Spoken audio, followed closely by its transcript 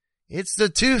It's the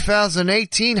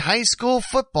 2018 high school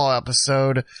football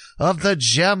episode of the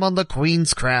Gem on the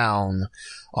Queen's Crown.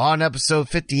 On episode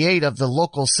 58 of the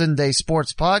local Sunday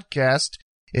Sports Podcast,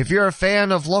 if you're a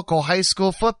fan of local high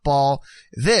school football,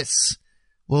 this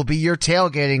will be your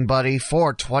tailgating buddy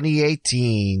for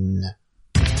 2018.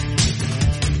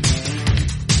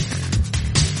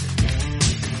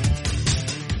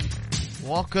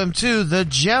 Welcome to the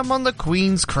Gem on the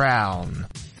Queen's Crown,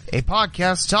 a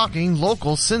podcast talking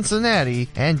local Cincinnati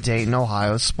and Dayton,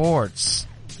 Ohio sports.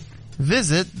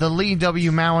 Visit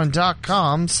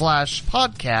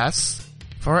theleewmowen.com/podcasts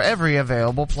for every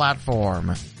available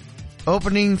platform.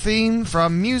 Opening theme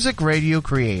from Music Radio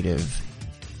Creative.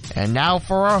 And now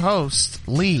for our host,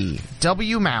 Lee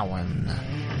W. Mowen.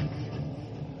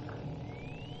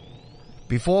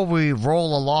 Before we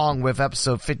roll along with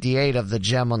episode 58 of the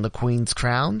Gem on the Queen's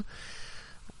Crown,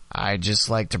 I'd just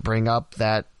like to bring up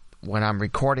that when I'm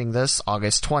recording this,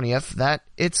 August 20th, that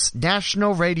it's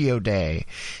National Radio Day.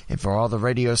 And for all the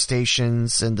radio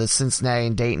stations in the Cincinnati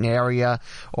and Dayton area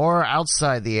or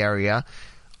outside the area,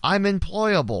 I'm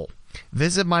employable.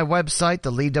 Visit my website,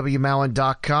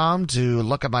 theleewmowen.com, to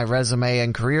look at my resume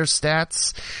and career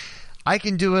stats. I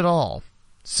can do it all.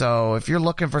 So if you're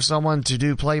looking for someone to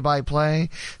do play-by-play,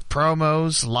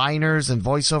 promos, liners, and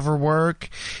voiceover work,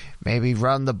 maybe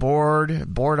run the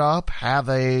board up, have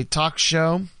a talk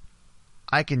show,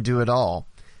 I can do it all.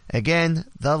 Again,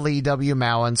 the Lee W.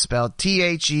 Mowen, spelled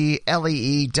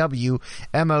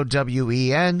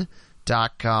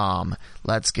TheLeewmowen.com.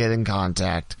 Let's get in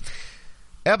contact.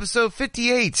 Episode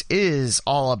 58 is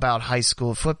all about high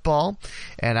school football,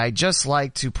 and I'd just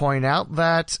like to point out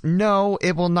that no,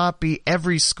 it will not be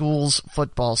every school's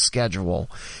football schedule,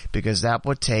 because that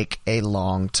would take a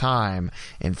long time.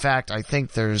 In fact, I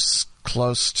think there's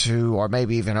close to, or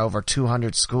maybe even over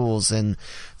 200 schools in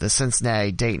the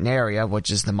Cincinnati-Dayton area,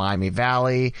 which is the Miami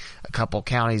Valley, a couple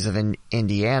counties of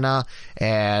Indiana,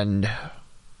 and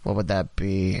what would that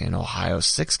be in Ohio?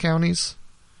 6 counties?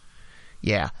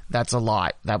 Yeah, that's a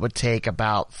lot. That would take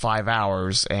about 5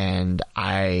 hours, and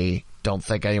I don't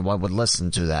think anyone would listen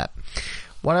to that.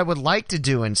 What I would like to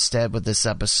do instead with this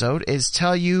episode is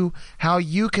tell you how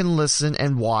you can listen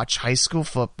and watch high school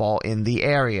football in the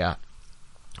area.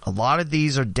 A lot of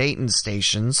these are Dayton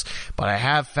stations, but I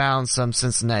have found some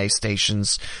Cincinnati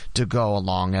stations to go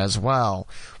along as well.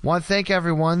 I want to thank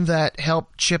everyone that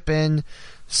helped chip in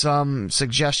some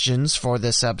suggestions for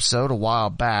this episode a while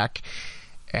back.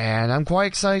 And I'm quite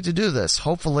excited to do this.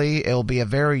 Hopefully, it'll be a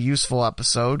very useful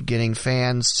episode, getting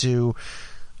fans to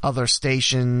other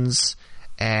stations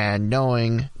and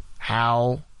knowing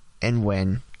how and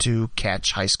when to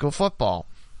catch high school football.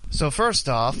 So first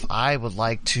off, I would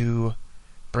like to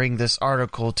bring this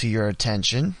article to your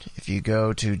attention. If you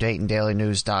go to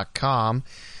DaytonDailyNews.com,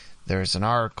 there's an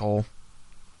article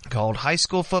called High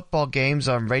School Football Games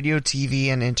on Radio, TV,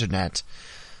 and Internet.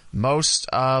 Most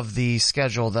of the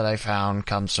schedule that I found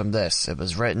comes from this. It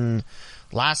was written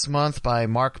last month by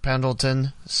Mark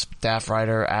Pendleton, staff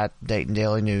writer at Dayton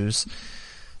Daily News.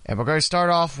 And we're going to start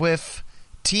off with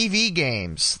TV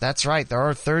games. That's right, there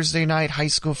are Thursday night high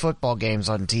school football games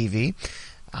on TV.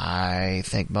 I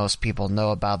think most people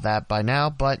know about that by now,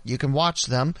 but you can watch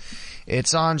them.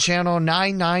 It's on channel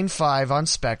 995 on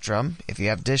Spectrum. If you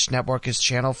have Dish Network, it's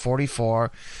channel 44.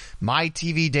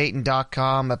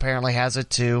 MyTVDayton.com apparently has it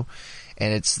too,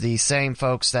 and it's the same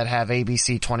folks that have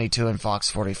ABC 22 and Fox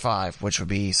 45, which would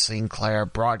be Sinclair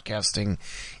Broadcasting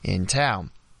in town.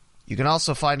 You can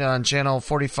also find it on channel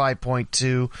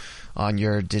 45.2 on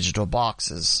your digital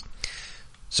boxes.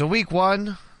 So week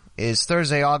 1 is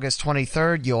Thursday, August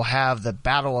 23rd. You'll have the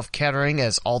Battle of Kettering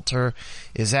as Alter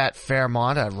is at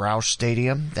Fairmont at Roush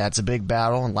Stadium. That's a big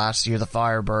battle, and last year the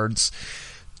Firebirds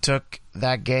took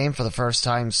that game for the first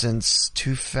time since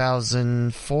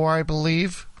 2004, I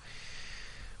believe.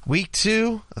 Week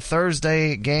 2, a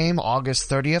Thursday game, August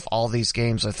 30th. All these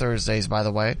games are Thursdays, by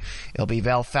the way. It'll be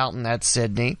Bellefontaine at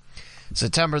Sydney.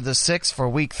 September the 6th for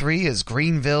Week 3 is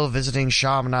Greenville visiting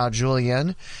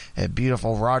Chaminade-Julienne at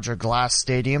beautiful Roger Glass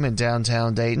Stadium in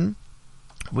downtown Dayton.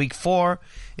 Week 4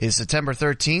 is September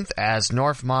 13th as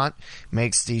Northmont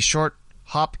makes the short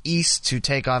hop east to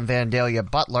take on Vandalia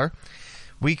Butler.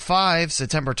 Week 5,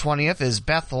 September 20th, is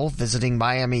Bethel visiting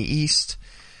Miami East.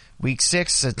 Week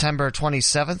 6, September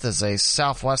 27th, is a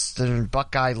Southwestern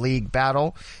Buckeye League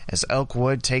battle as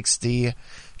Elkwood takes the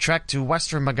trek to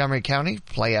Western Montgomery County,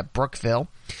 play at Brookville.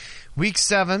 Week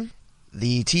 7,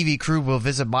 the TV crew will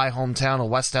visit my hometown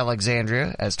of West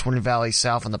Alexandria as Twin Valley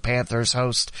South and the Panthers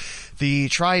host the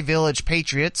Tri-Village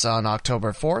Patriots on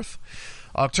October 4th.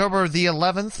 October the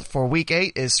 11th for Week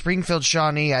 8 is Springfield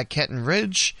Shawnee at Kenton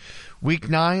Ridge. Week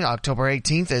 9, October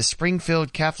 18th, is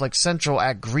Springfield Catholic Central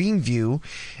at Greenview.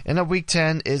 And then Week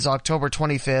 10 is October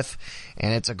 25th,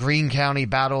 and it's a Greene County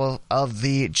Battle of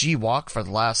the GWOC for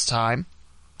the last time.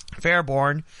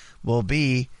 Fairborn will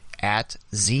be at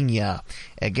Xenia.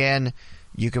 Again,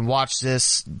 you can watch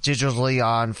this digitally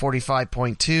on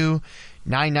 45.2,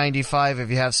 $9.95 if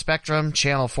you have Spectrum,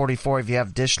 Channel 44 if you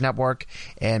have Dish Network,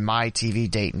 and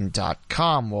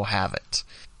mytvdayton.com will have it.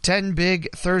 10 big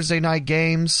Thursday night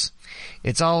games.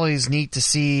 It's always neat to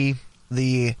see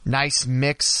the nice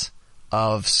mix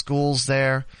of schools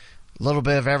there. A little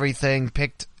bit of everything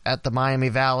picked at the Miami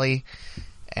Valley,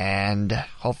 and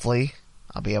hopefully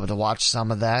I'll be able to watch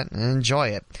some of that and enjoy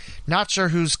it. Not sure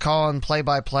who's calling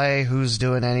play-by-play, who's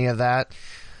doing any of that.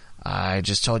 I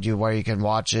just told you where you can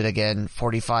watch it. Again,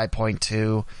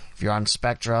 45.2. If you're on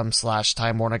Spectrum /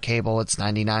 Time Warner Cable, it's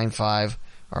 $99.5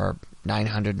 or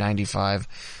 $995.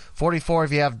 44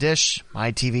 if you have Dish,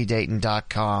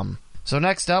 mytvdayton.com. So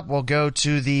next up, we'll go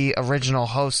to the original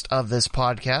host of this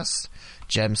podcast,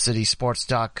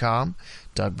 GemCitySports.com.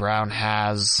 Doug Brown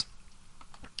has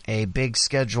a big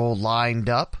schedule lined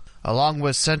up, along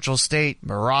with Central State,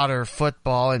 Marauder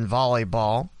football and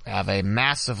volleyball. We have a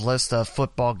massive list of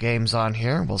football games on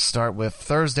here. We'll start with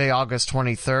Thursday, August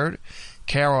 23rd.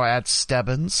 Carroll at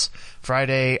Stebbins.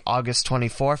 Friday, August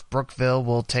 24th, Brookville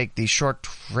will take the short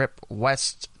trip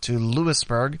west to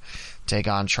Lewisburg, take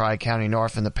on Tri-County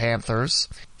North and the Panthers.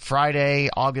 Friday,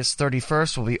 August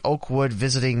 31st, will be Oakwood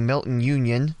visiting Milton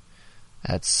Union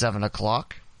at 7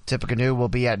 o'clock. Tippecanoe will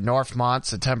be at Northmont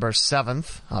September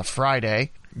 7th,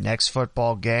 Friday. Next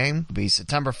football game will be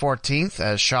September 14th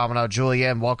as Chaminade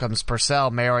Julienne welcomes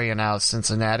Purcell Marion out of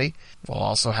Cincinnati. We'll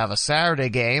also have a Saturday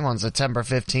game on September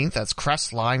 15th as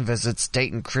Crestline visits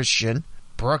Dayton Christian.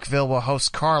 Brookville will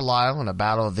host Carlisle in a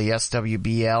battle of the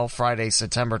SWBL Friday,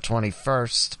 September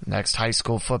 21st. Next high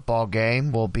school football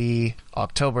game will be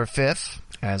October 5th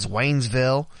as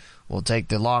Waynesville will take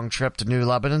the long trip to New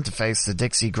Lebanon to face the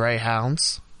Dixie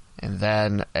Greyhounds. And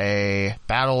then a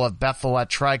Battle of Bethel at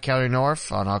Tri-County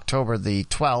North on October the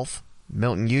 12th.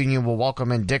 Milton Union will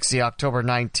welcome in Dixie October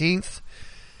 19th.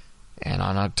 And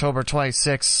on October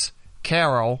 26th,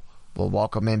 Carroll will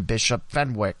welcome in Bishop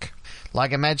Fenwick.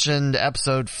 Like I mentioned,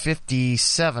 episode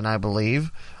 57, I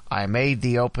believe, I made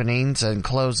the openings and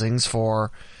closings for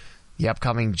the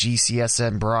upcoming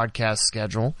GCSN broadcast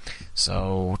schedule.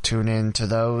 So tune in to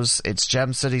those. It's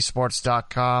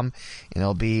GemCitySports.com, and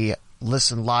it'll be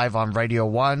listen live on Radio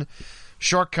 1.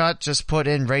 Shortcut, just put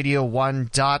in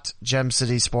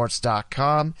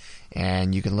radio1.gemcitysports.com,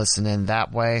 and you can listen in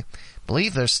that way. I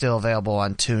believe they're still available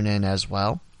on TuneIn as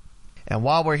well. And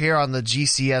while we're here on the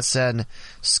GCSN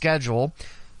schedule,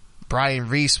 Brian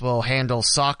Reese will handle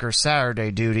soccer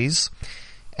Saturday duties,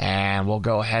 and we'll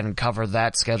go ahead and cover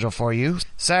that schedule for you.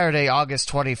 Saturday, August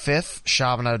 25th,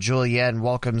 Chaminade Julienne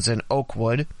welcomes in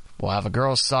Oakwood. We'll have a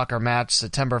girls' soccer match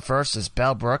September 1st as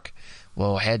Bellbrook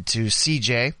will head to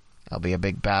CJ. That'll be a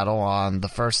big battle on the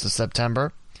 1st of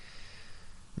September.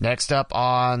 Next up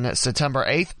on September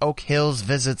 8th, Oak Hills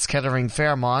visits Kettering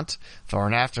Fairmont for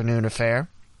an afternoon affair.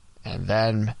 And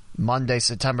then Monday,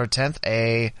 September 10th,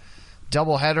 a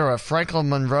doubleheader of Franklin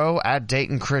Monroe at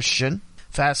Dayton Christian.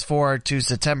 Fast forward to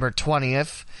September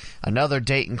 20th, another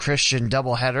Dayton Christian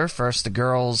doubleheader. First the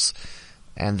girls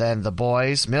and then the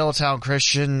boys. Middletown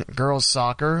Christian girls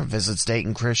soccer visits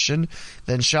Dayton Christian.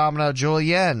 Then Chaminade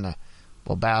Julienne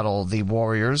will battle the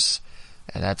Warriors.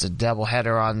 And that's a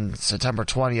doubleheader on September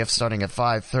 20th starting at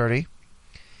 5:30.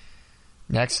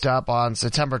 Next up on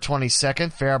September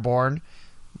 22nd, Fairborn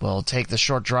will take the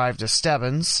short drive to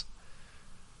Stebbins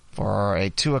for a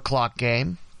 2 o'clock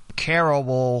game. Carroll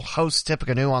will host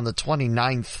Tippecanoe on the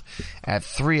 29th at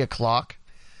 3 o'clock.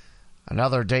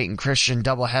 Another Dayton Christian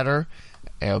doubleheader.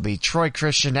 It'll be Troy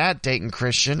Christian at Dayton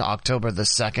Christian, October the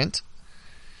 2nd.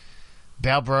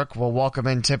 Bellbrook will welcome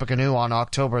in Tippecanoe on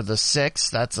October the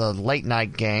 6th. That's a late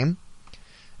night game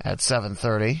at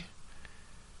 7:30.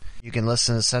 You can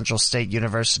listen to Central State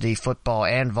University football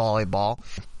and volleyball.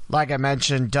 Like I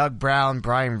mentioned, Doug Brown,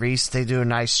 Brian Reese, they do a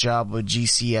nice job with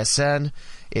GCSN.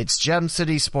 It's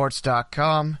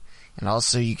GemCitySports.com, and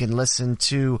also you can listen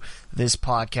to this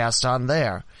podcast on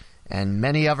there and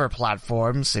many other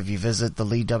platforms if you visit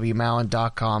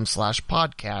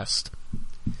theleewmallon.com/podcast.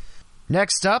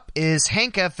 Next up is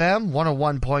Hank FM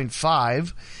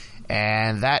 101.5,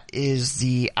 and that is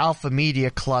the Alpha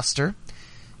Media Cluster.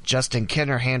 Justin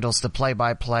Kinner handles the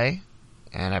play-by-play,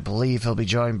 and I believe he'll be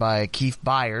joined by Keith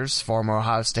Byers, former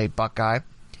Ohio State Buckeye.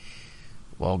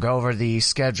 We'll go over the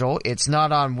schedule. It's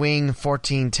not on Wing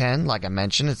 1410, like I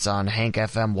mentioned. It's on Hank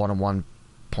FM 101.5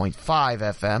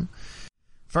 FM.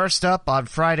 First up, on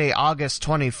Friday, August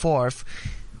 24th,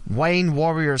 Wayne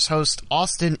Warriors host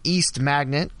Austin East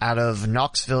Magnet out of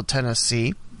Knoxville,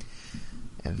 Tennessee.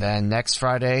 And then next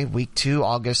Friday, week 2,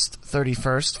 August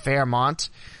 31st, Fairmont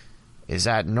is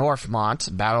at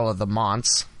Northmont, Battle of the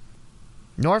Monts.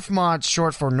 Northmont's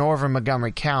short for Northern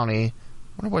Montgomery County.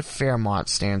 I wonder what Fairmont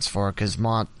stands for, because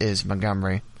Mont is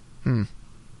Montgomery. The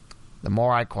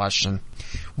more I question.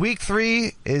 Week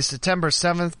 3 is September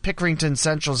 7th. Pickerington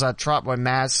Central's at Trotwood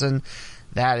Madison.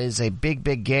 That is a big,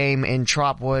 big game in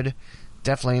Trotwood.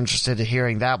 Definitely interested in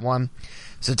hearing that one.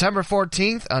 September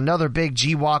 14th, another big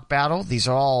GWalk battle. These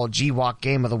are all GWalk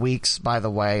Game of the Weeks, by the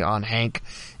way, on Hank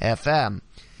FM.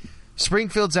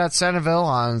 Springfield's at Centerville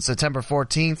on September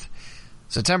 14th.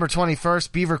 September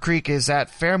 21st, Beaver Creek is at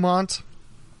Fairmont.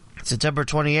 September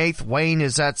 28th, Wayne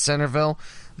is at Centerville.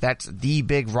 That's the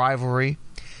big rivalry.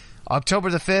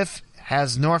 October the 5th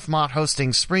has Northmont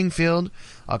hosting Springfield.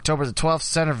 October the 12th,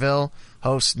 Centerville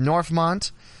hosts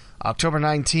Northmont. October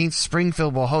 19th,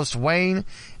 Springfield will host Wayne.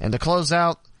 And to close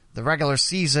out the regular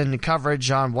season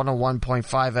coverage on 101.5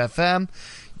 FM,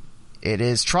 it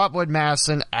is Trotwood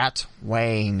Madison at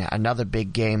Wayne. Another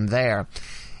big game there.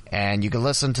 And you can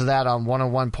listen to that on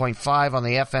 101.5 on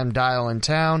the FM dial in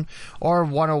town, or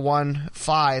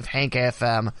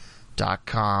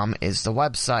 101.5hankfm.com is the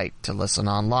website to listen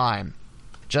online.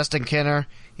 Justin Kinner,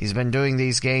 he's been doing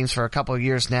these games for a couple of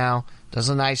years now, does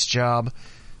a nice job,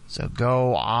 so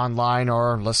go online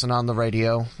or listen on the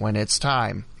radio when it's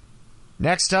time.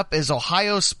 Next up is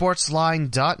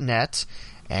ohiosportsline.net,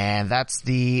 and that's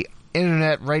the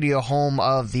internet radio home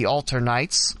of the Alter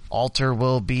Knights. Alter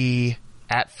will be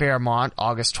at Fairmont,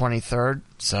 August 23rd.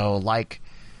 So, like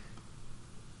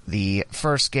the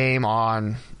first game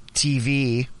on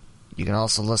TV, you can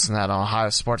also listen to that on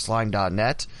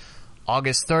ohiosportsline.net.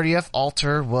 August 30th,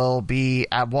 Alter will be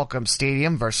at Welcome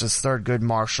Stadium versus Thurgood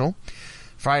Marshall.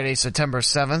 Friday, September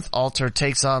 7th, Alter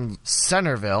takes on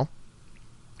Centerville.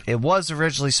 It was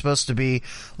originally supposed to be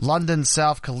London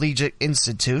South Collegiate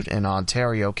Institute in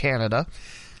Ontario, Canada.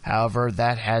 However,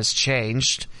 that has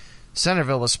changed.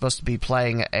 Centerville was supposed to be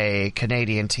playing a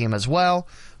Canadian team as well.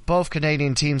 Both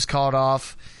Canadian teams called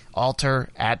off. Alter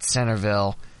at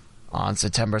Centerville on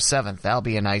September 7th. That'll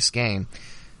be a nice game.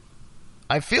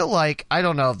 I feel like, I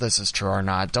don't know if this is true or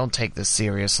not, don't take this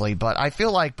seriously, but I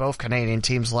feel like both Canadian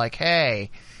teams like, hey,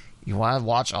 you want to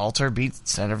watch Alter beat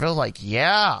Centerville? Like,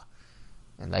 yeah.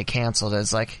 And they canceled it.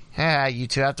 It's like, hey, you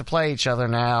two have to play each other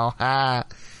now.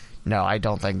 No, I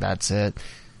don't think that's it.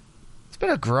 It's been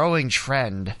a growing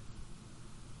trend.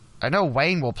 I know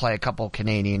Wayne will play a couple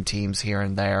Canadian teams here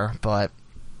and there, but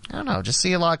I don't know, just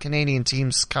see a lot of Canadian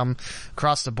teams come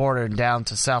across the border and down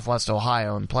to Southwest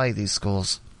Ohio and play these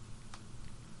schools.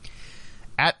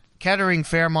 At Kettering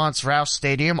Fairmont's Roush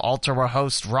Stadium, Alter will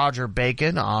host Roger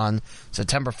Bacon on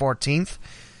September 14th.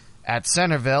 At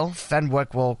Centerville,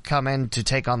 Fenwick will come in to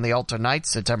take on the Alter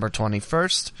Knights September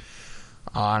 21st.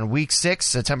 On week 6,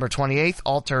 September 28th,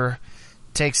 Alter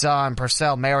takes on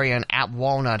Purcell Marion at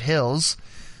Walnut Hills.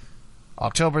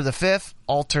 October the 5th,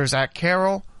 Alter's at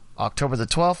Carroll. October the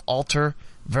 12th, Alter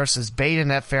versus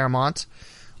Baden at Fairmont.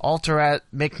 Alter at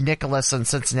McNicholas in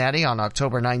Cincinnati on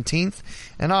October 19th.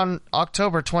 And on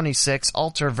October 26th,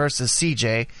 Alter versus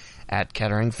CJ at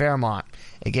Kettering Fairmont.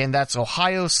 Again, that's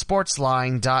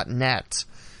ohiosportsline.net.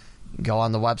 Go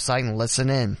on the website and listen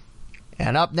in.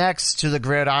 And up next to the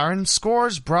gridiron,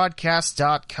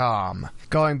 scoresbroadcast.com.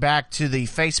 Going back to the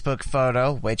Facebook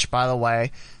photo, which, by the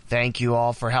way, thank you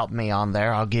all for helping me on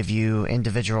there. I'll give you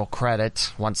individual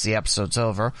credit once the episode's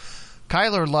over.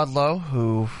 Kyler Ludlow,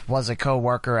 who was a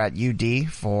co-worker at UD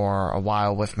for a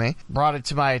while with me, brought it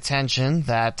to my attention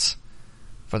that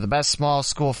for the best small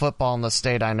school football in the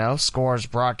state I know,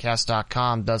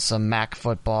 scoresbroadcast.com does some MAC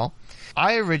football.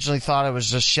 I originally thought it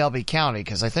was just Shelby County,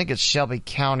 because I think it's Shelby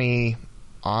County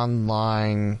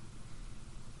Online.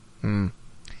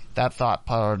 That thought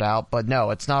puttered out, but no,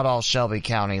 it's not all Shelby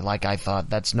County like I thought.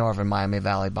 That's Northern Miami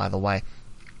Valley, by the way.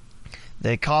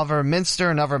 They cover Minster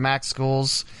and other MAC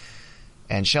schools,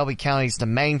 and Shelby County is the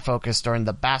main focus during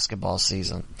the basketball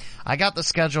season. I got the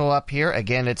schedule up here.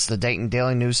 Again, it's the Dayton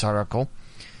Daily News article.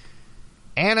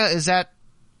 Anna is at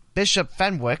Bishop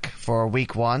Fenwick for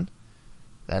week 1.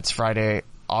 That's Friday,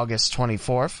 August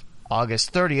 24th.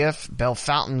 August 30th,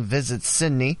 Bellefontaine visits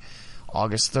Sydney.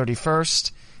 August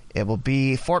 31st, it will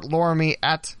be Fort Loramie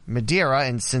at Madeira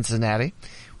in Cincinnati.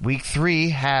 Week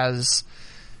 3 has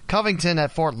Covington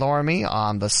at Fort Loramie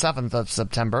on the 7th of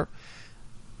September.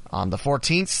 On the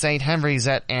 14th, St. Henry's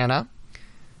at Anna.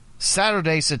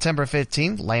 Saturday, September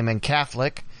 15th, Lehman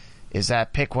Catholic is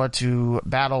at Piqua to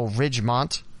battle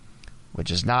Ridgemont, which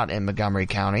is not in Montgomery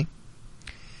County.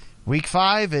 Week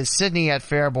 5 is Sydney at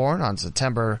Fairborn on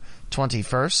September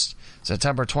 21st.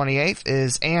 September 28th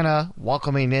is Anna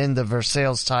welcoming in the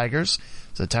Versailles Tigers,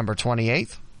 September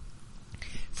 28th.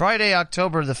 Friday,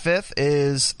 October the 5th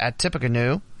is at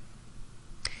Tippecanoe.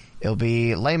 It'll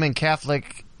be Lehman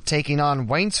Catholic taking on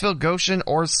Waynesville, Goshen,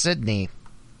 or Sydney.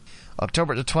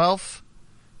 October the 12th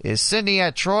is Sydney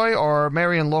at Troy or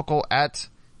Marion Local at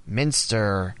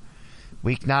Minster.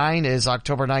 Week 9 is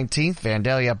October 19th.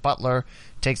 Vandalia Butler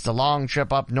takes the long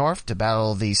trip up north to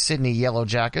battle the Sydney Yellow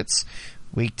Jackets.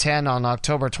 Week 10 on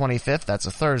October 25th, that's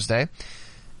a Thursday.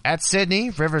 At Sydney,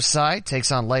 Riverside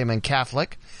takes on Lehman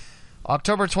Catholic.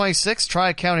 October 26th,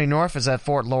 Tri-County North is at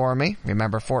Fort Loramie.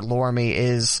 Remember, Fort Loramie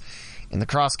is in the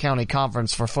Cross-County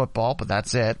Conference for football, but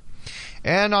that's it.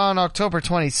 And on October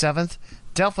 27th,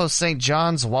 Delphos St.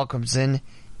 John's welcomes in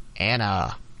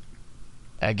Anna.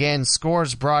 Again,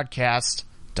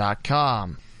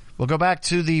 scoresbroadcast.com. We'll go back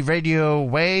to the radio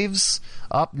waves.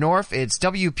 Up north, it's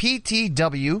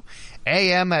WPTW,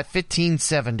 AM at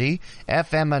 1570,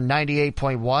 FM at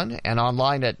 98.1, and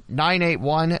online at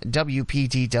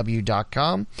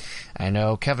 981WPTW.com. I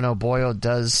know Kevin O'Boyle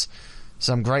does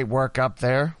some great work up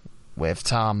there with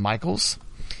Tom Michaels.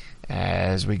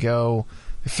 As we go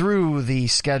through the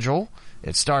schedule,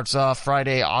 it starts off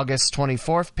Friday, August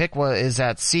 24th. Piqua is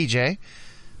at CJ.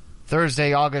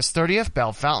 Thursday, August 30th,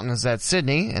 Bellefontaine is at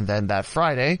Sydney, and then that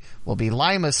Friday will be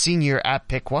Lima Senior at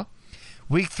Piqua.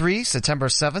 Week 3, September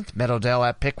 7th, Meadowdale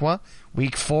at Piqua.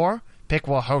 Week 4,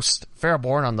 Piqua hosts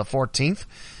Fairborn on the 14th.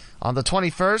 On the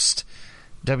 21st,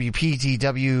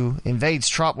 WPTW invades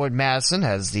Trotwood Madison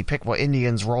as the Piqua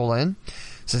Indians roll in.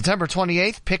 September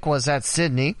 28th, Piqua is at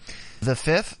Sydney. The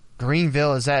 5th,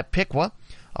 Greenville is at Piqua.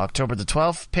 October the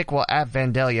 12th, Piqua at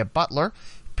Vandalia Butler.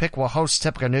 Piqua hosts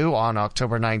Tippecanoe on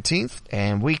October 19th.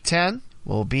 And Week 10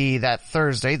 will be that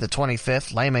Thursday, the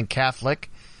 25th, Lehman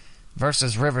Catholic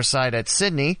versus Riverside at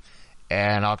Sydney.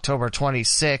 And October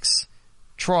 26th,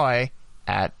 Troy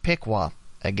at Piqua.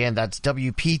 Again, that's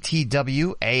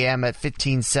WPTW, AM at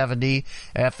 1570,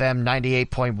 FM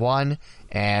 98.1,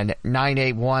 and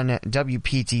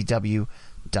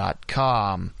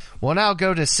 981WPTW.com. We'll now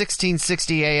go to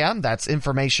 1660 AM. That's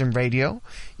Information Radio.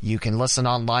 You can listen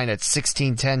online at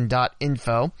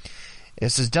 1610.info.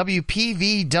 This is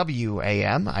WPVW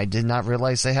AM. I did not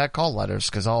realize they had call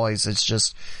letters because always it's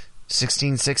just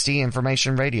 1660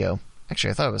 Information Radio.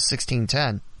 Actually, I thought it was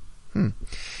 1610.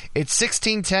 It's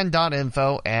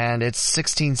 1610.info, and it's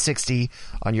 1660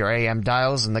 on your AM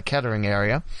dials in the Kettering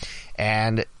area.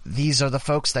 And these are the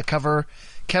folks that cover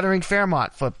Kettering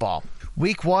Fairmont football.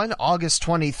 Week 1, August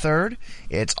 23rd,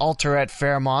 it's Alter at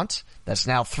Fairmont. That's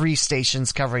now 3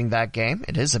 stations covering that game.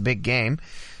 It is a big game.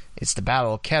 It's the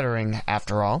Battle of Kettering,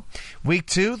 after all. Week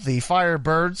 2, the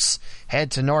Firebirds head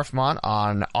to Northmont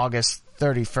on August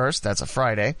 31st. That's a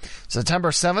Friday.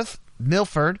 September 7th,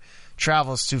 Milford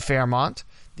travels to Fairmont.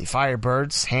 The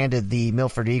Firebirds handed the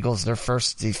Milford Eagles their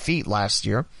first defeat last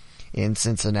year in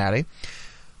Cincinnati.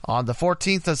 On the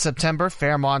 14th of September,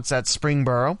 Fairmont's at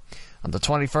Springboro. On the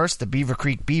 21st, the Beaver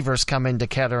Creek Beavers come into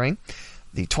Kettering.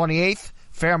 The 28th,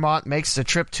 Fairmont makes the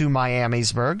trip to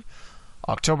Miamisburg.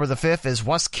 October the 5th is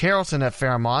West Carrollton at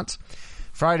Fairmont.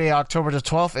 Friday, October the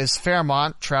 12th is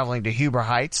Fairmont traveling to Huber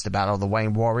Heights to battle the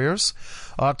Wayne Warriors.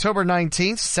 October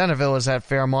 19th, Centerville is at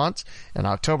Fairmont. And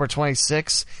October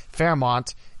 26th,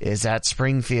 Fairmont is at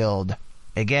Springfield.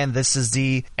 Again, this is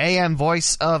the AM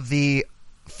voice of the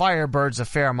Firebirds of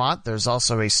Fairmont. There's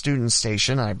also a student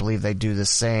station. I believe they do the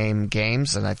same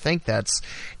games, and I think that's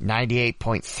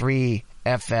 98.3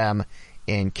 FM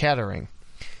in Kettering.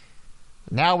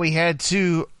 Now we head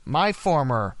to my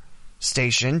former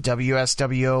station,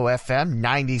 WSWO-FM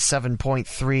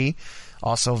 97.3,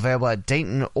 also available at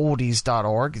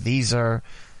DaytonOldies.org. These are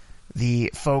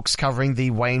the folks covering the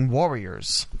Wayne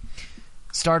Warriors.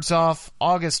 Starts off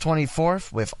August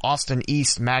 24th with Austin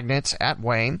East Magnet at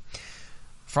Wayne.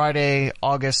 Friday,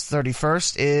 August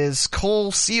 31st is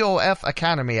Cole COF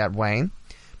Academy at Wayne.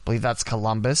 I believe that's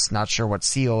Columbus. Not sure what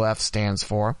COF stands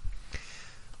for.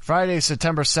 Friday,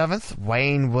 September 7th,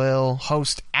 Wayne will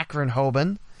host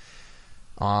Akron-Hoban.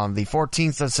 On the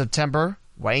 14th of September,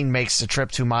 Wayne makes the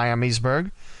trip to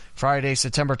Miamisburg. Friday,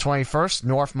 September 21st,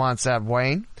 Northmont's at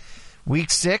Wayne. Week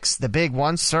 6, the big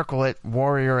one, circle it,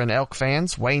 Warrior and Elk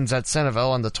fans. Wayne's at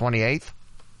Centerville on the 28th.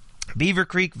 Beaver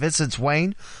Creek visits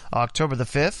Wayne October the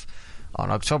 5th. On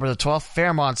October the 12th,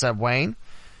 Fairmont's at Wayne.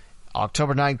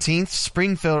 October 19th,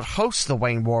 Springfield hosts the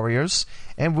Wayne Warriors.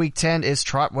 And Week 10 is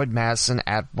Trotwood Madison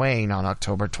at Wayne on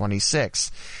October 26th.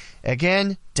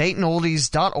 Again,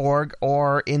 DaytonOldies.org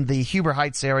or in the Huber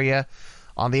Heights area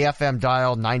on the FM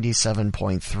dial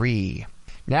 97.3.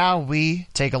 Now we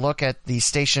take a look at the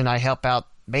station I help out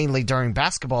mainly during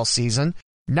basketball season,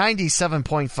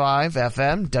 97.5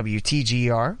 FM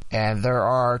WTGR, and there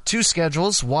are two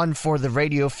schedules, one for the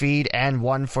radio feed and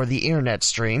one for the internet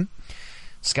stream.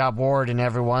 Scott Ward and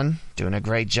everyone doing a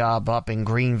great job up in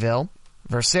Greenville.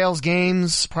 Versailles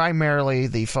games, primarily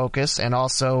the focus, and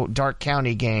also Darke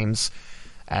County games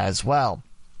as well.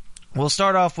 We'll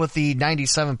start off with the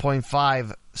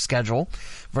 97.5 schedule.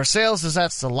 Versailles is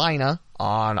at Salina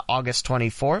on August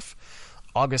 24th.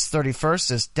 August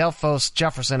 31st is Delphos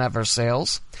Jefferson at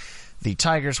Versailles. The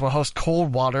Tigers will host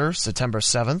Coldwater September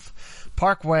 7th.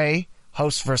 Parkway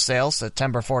hosts Versailles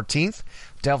September 14th.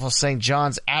 Delphos St.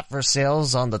 John's at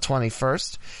Versailles on the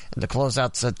 21st. And to close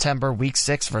out September, Week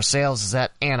 6, Versailles is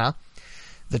at Anna.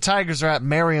 The Tigers are at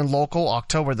Marion Local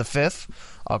October the 5th.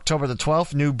 October the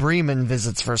 12th, New Bremen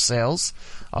visits Versailles.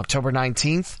 October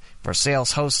 19th,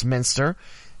 Versailles hosts Minster.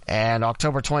 And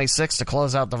October 26th, to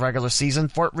close out the regular season,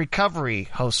 Fort Recovery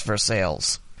hosts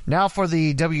Versailles. Now for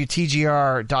the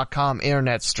WTGR.com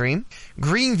internet stream.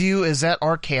 Greenview is at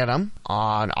Arcanum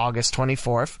on August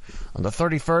 24th. On the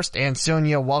 31st,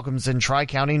 Ansonia welcomes in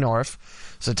Tri-County North.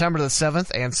 September the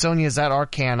 7th, Ansonia is at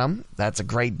Arcanum. That's a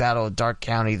great battle of Darke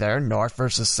County there, North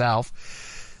versus South.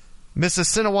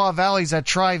 Mississinewa Valley's at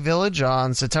Tri-Village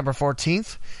on September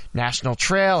 14th. National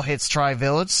Trail hits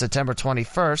Tri-Village September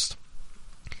 21st.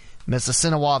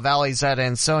 Mississinewa Valley's at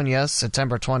Ansonia,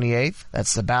 September 28th.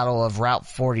 That's the Battle of Route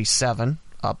 47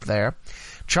 up there.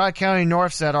 Tri-County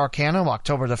North's at Arcanum,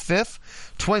 October the 5th.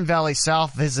 Twin Valley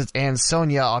South visits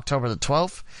Ansonia, October the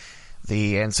 12th.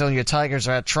 The Ansonia Tigers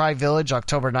are at Tri-Village,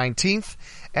 October 19th.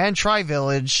 And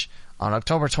Tri-Village on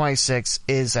October 26th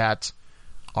is at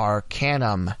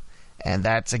Arcanum. And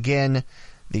that's, again,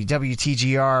 the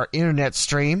WTGR internet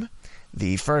stream.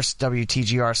 The first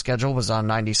WTGR schedule was on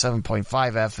 97.5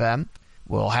 FM.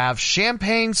 We'll have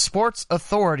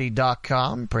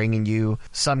ChampagneSportsAuthority.com bringing you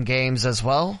some games as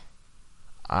well.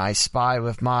 I spy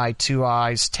with my two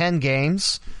eyes 10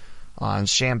 games on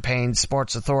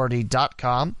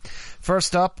ChampagneSportsAuthority.com.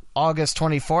 First up, August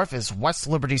 24th is West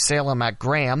Liberty Salem at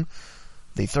Graham.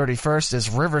 The 31st is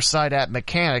Riverside at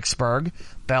Mechanicsburg.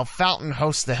 Bellefontaine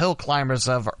hosts the Hill Climbers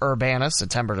of Urbana,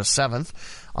 September the 7th.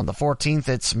 On the 14th,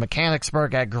 it's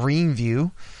Mechanicsburg at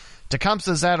Greenview.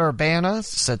 Tecumseh's at Urbana,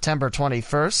 September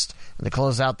 21st. And to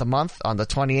close out the month, on the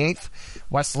 28th,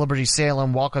 West Liberty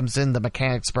Salem welcomes in the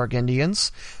Mechanicsburg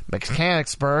Indians.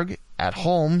 Mechanicsburg at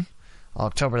home,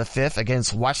 October the 5th,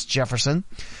 against West Jefferson.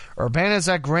 Urbana's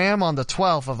at Graham on the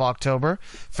 12th of October.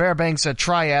 Fairbanks at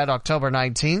Triad, October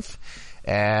 19th.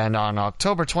 And on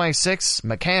October 26th,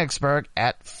 Mechanicsburg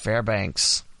at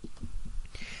Fairbanks.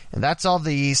 And that's all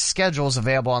the schedules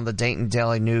available on the Dayton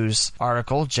Daily News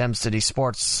article. Gem City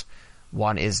Sports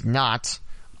one is not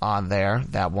on there.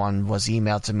 That one was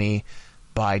emailed to me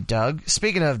by Doug.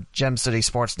 Speaking of Gem City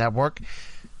Sports Network,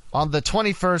 on the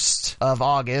 21st of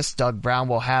August, Doug Brown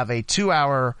will have a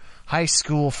 2-hour high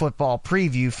school football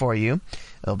preview for you.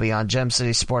 It'll be on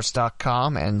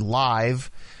GemCitySports.com and live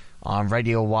on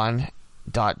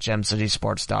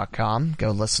radio1.gemcitysports.com.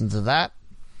 Go listen to that.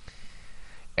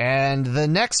 And the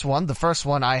next one, the first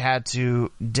one I had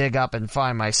to dig up and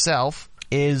find myself,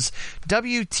 is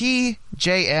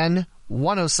WTJN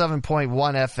 107.1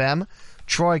 FM,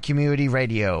 Troy Community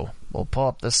Radio. We'll pull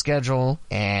up the schedule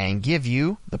and give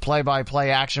you the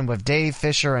play-by-play action with Dave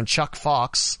Fisher and Chuck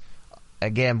Fox.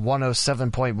 Again,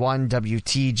 107.1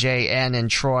 WTJN in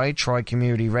Troy, Troy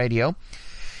Community Radio.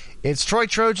 It's Troy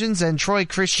Trojans and Troy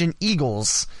Christian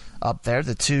Eagles up there,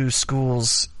 the two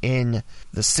schools in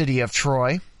the city of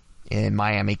Troy in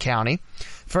Miami County.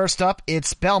 First up,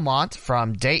 it's Belmont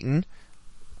from Dayton,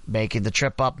 making the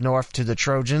trip up north to the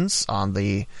Trojans on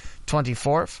the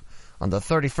 24th. On the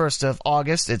 31st of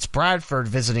August, it's Bradford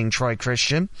visiting Troy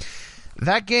Christian.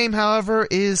 That game, however,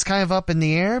 is kind of up in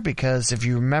the air because if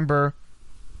you remember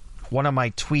one of my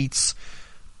tweets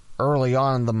early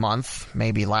on in the month,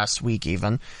 maybe last week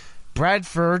even,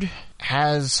 Bradford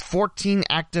has 14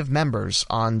 active members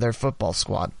on their football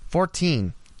squad.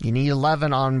 14. You need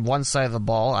 11 on one side of the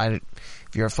ball. If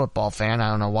you're a football fan, I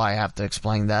don't know why I have to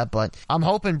explain that, but I'm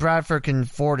hoping Bradford can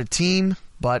afford a team,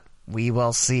 but we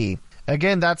will see.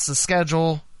 Again, that's the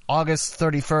schedule. August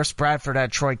 31st, Bradford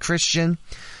at Troy Christian.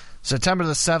 September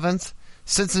the 7th,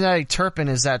 Cincinnati Turpin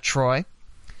is at Troy.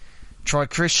 Troy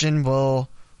Christian will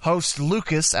host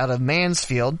Lucas out of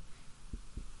Mansfield.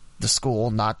 The school,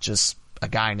 not just a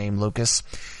guy named Lucas.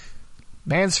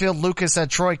 Mansfield Lucas at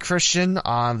Troy Christian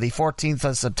on the 14th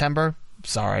of September.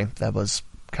 Sorry, that was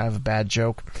kind of a bad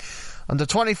joke. On the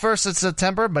 21st of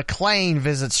September, McLean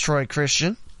visits Troy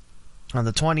Christian. On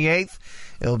the 28th,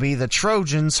 it'll be the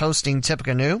Trojans hosting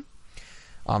Tippecanoe.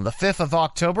 On the 5th of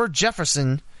October,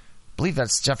 Jefferson, I believe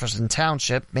that's Jefferson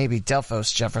Township, maybe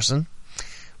Delphos Jefferson,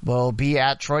 will be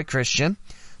at Troy Christian.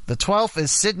 The 12th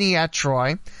is Sydney at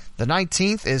Troy. The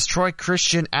 19th is Troy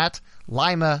Christian at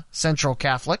Lima Central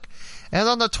Catholic. And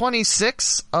on the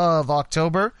 26th of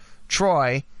October,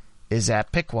 Troy is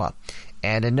at Piqua.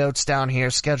 And in notes down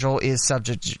here, schedule is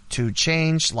subject to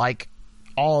change, like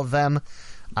all of them.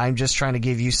 I'm just trying to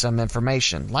give you some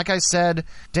information. Like I said,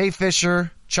 Dave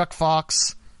Fisher, Chuck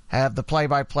Fox have the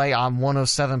play-by-play on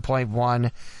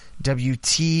 107.1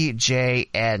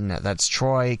 WTJN. That's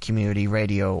Troy Community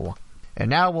Radio. And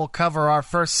now we'll cover our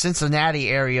first Cincinnati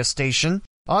area station.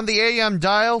 On the AM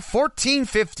dial,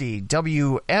 1450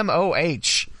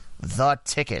 WMOH, The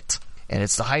Ticket. And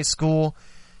it's the high school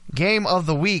game of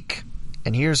the week.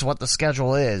 And here's what the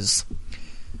schedule is.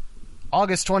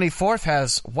 August 24th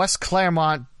has West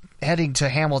Claremont heading to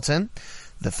Hamilton.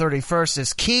 The 31st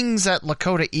is Kings at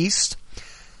Lakota East.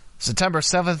 September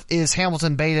 7th is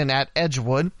Hamilton-Baden at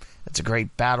Edgewood. It's a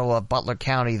great battle of Butler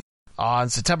County. On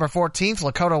September 14th,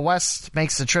 Lakota West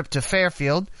makes the trip to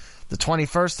Fairfield. The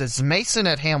 21st is Mason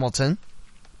at Hamilton.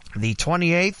 The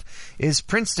 28th is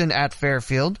Princeton at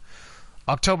Fairfield.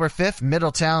 October 5th,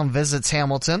 Middletown visits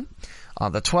Hamilton.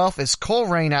 On the 12th is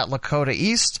Colerain at Lakota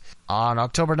East. On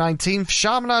October 19th,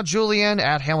 Chaminade Julienne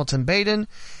at Hamilton-Baden.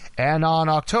 And on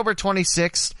October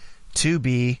 26th, to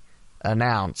be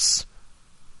announced.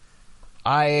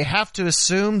 I have to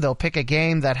assume they'll pick a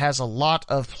game that has a lot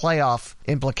of playoff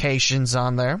implications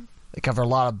on there. They cover a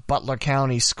lot of Butler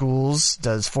County schools.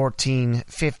 Does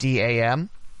 14:50 a.m.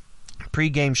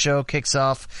 Pre-game show kicks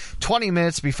off 20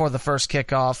 minutes before the first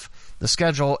kickoff. The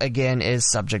schedule, again, is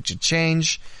subject to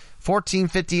change.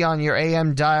 14:50 on your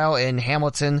AM dial in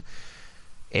Hamilton.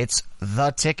 It's The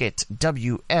Ticket,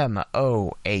 WMOH.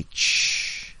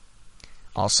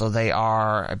 Also, they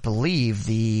are, I believe,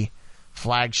 the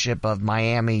flagship of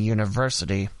Miami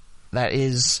University. That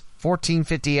is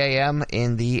 14:50 a.m.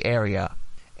 in the area.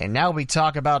 And now we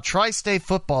talk about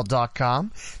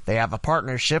TriStateFootball.com. They have a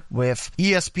partnership with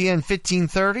ESPN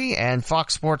 1530 and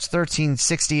Fox Sports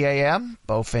 1360 a.m.,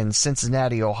 both in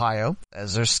Cincinnati, Ohio,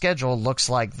 as their schedule looks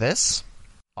like this.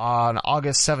 On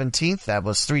August 17th, that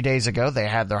was 3 days ago, they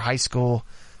had their high school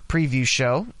preview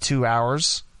show, 2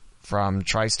 hours from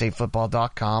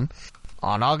TriStateFootball.com.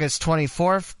 On August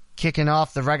 24th, kicking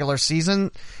off the regular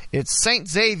season, it's St.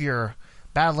 Xavier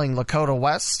battling Lakota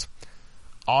West.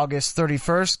 August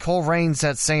 31st, Colerain's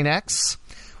at St. X.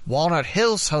 Walnut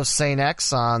Hills hosts St.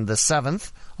 X on the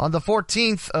 7th. On the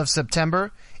 14th of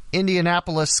September,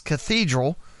 Indianapolis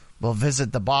Cathedral will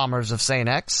visit the Bombers of St.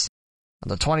 X. On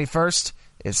the 21st,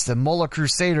 it's the Moeller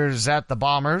Crusaders at the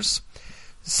Bombers.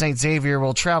 St. Xavier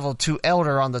will travel to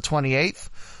Elder on the 28th.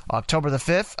 October the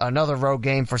 5th, another road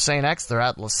game for St. X. They're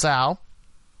at LaSalle.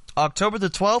 October the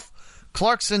 12th,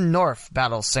 Clarkson North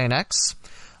battles St. X.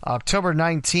 October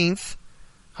 19th,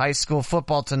 high school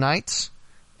football tonight,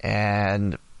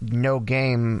 and no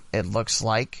game, it looks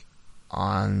like,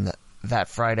 on that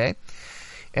Friday.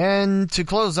 And to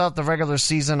close out the regular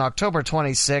season, October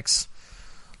 26th,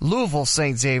 Louisville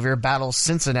St. Xavier battles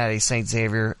Cincinnati St.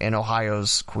 Xavier in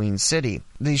Ohio's Queen City.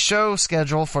 The show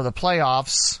schedule for the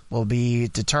playoffs will be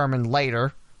determined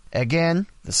later. Again,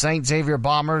 the St. Xavier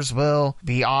Bombers will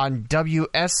be on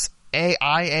WSAIAM,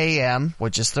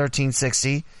 which is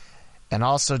 1360, and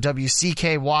also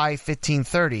WCKY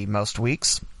 1530 most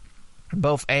weeks.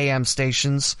 Both AM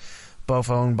stations,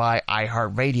 both owned by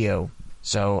iHeartRadio.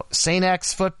 So, St.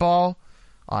 X football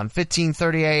on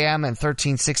 1530 AM and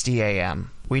 1360 AM.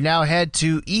 We now head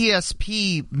to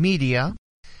ESP Media,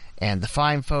 and the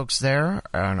fine folks there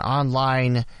are an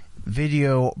online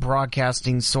video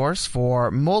broadcasting source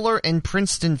for Moeller and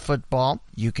Princeton football.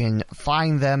 You can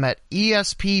find them at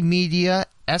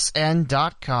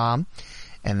espmediasn.com,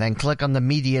 and then click on the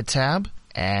media tab,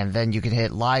 and then you can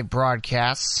hit live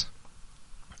broadcasts,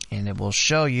 and it will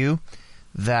show you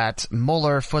that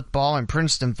Moeller football and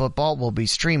Princeton football will be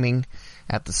streaming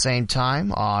at the same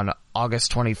time on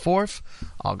August 24th,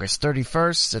 August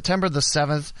 31st, September the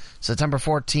 7th, September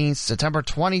 14th, September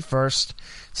 21st,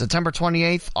 September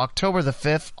 28th, October the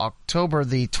 5th, October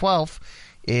the 12th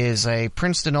is a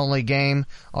Princeton-only game,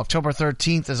 October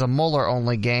 13th is a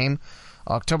Moeller-only game,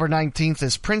 October 19th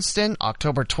is Princeton,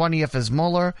 October 20th is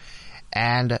Moeller,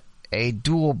 and a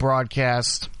dual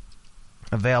broadcast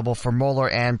available for Moeller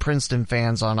and Princeton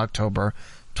fans on October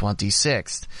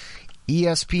 26th.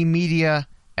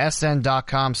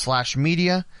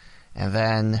 ESPMediaSN.com/media, and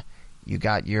then you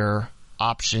got your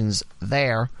options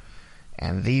there.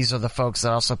 And these are the folks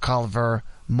that also cover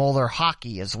Moeller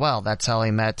hockey as well. That's how he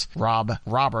met Rob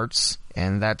Roberts,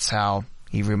 and that's how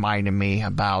he reminded me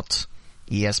about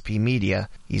ESP Media.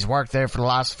 He's worked there for the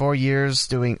last 4 years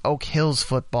doing Oak Hills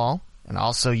football. And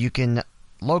also you can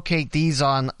locate these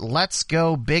on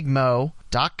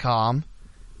letsgobigmo.com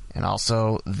and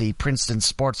also the Princeton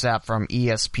Sports app from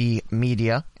ESP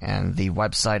Media and the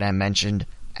website I mentioned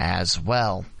as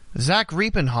well. Zach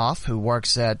Riepenhoff, who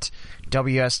works at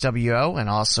WSWO and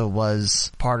also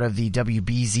was part of the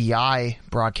WBZI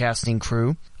broadcasting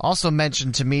crew, also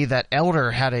mentioned to me that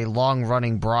Elder had a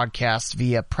long-running broadcast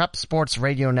via Prep Sports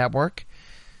Radio Network,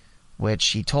 which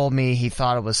he told me he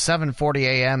thought it was 7:40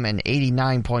 a.m. and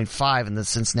 89.5 in the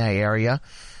Cincinnati area.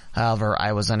 However,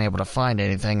 I was unable to find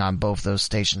anything on both those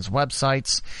stations'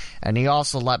 websites, and he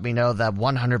also let me know that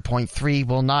 100.3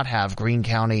 will not have Greene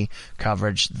County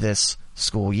coverage this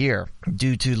school year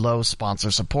due to low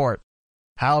sponsor support.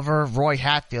 However, Roy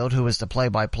Hatfield, who is the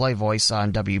play-by-play voice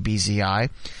on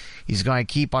WBZI, he's going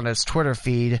to keep on his Twitter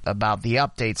feed about the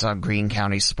updates on Greene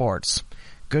County sports.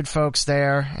 Good folks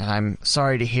there, and I'm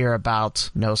sorry to hear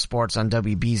about no sports on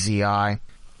WBZI.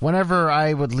 Whenever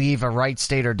I would leave a Wright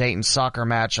State or Dayton soccer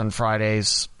match on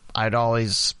Fridays, I'd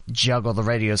always juggle the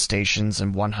radio stations,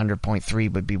 and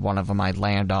 100.3 would be one of them I'd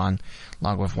land on,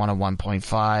 along with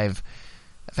 101.5.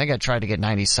 I think I tried to get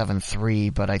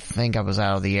 97.3, but I think I was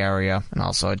out of the area, and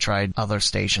also I tried other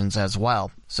stations as well.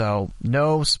 So,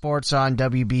 no sports on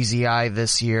WBZI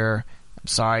this year. I'm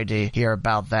sorry to hear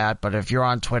about that, but if you're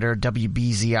on Twitter,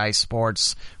 WBZI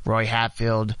Sports, Roy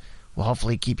Hatfield will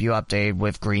hopefully keep you updated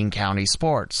with Greene County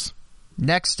sports.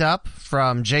 Next up,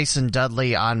 from Jason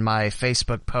Dudley on my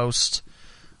Facebook post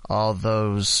all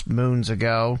those moons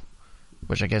ago,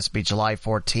 which I guess would be July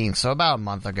 14th, so about a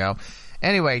month ago.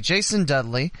 Anyway, Jason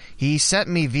Dudley, he sent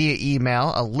me via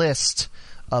email a list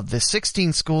of the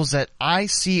 16 schools that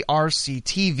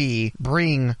ICRC-TV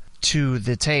bring to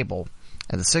the table.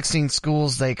 And the 16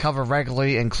 schools they cover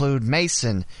regularly include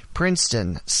Mason,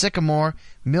 Princeton, Sycamore,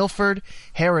 Milford,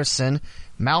 Harrison,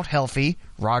 Mount Healthy,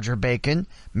 Roger Bacon,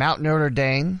 Mount Notre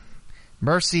Dame,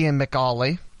 Mercy and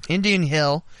McAuley, Indian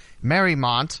Hill,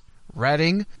 Marymount,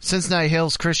 Reading, Cincinnati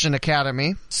Hills Christian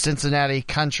Academy, Cincinnati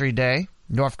Country Day,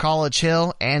 North College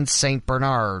Hill, and St.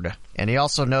 Bernard. And he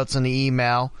also notes in the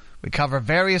email, we cover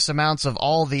various amounts of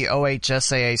all the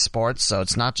OHSAA sports, so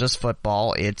it's not just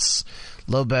football, it's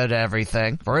a little bit of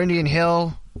everything. For Indian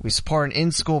Hill, we support an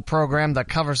in-school program that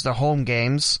covers the home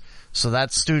games, so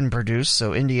that's student-produced,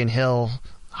 so Indian Hill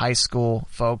high school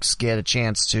folks get a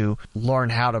chance to learn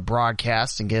how to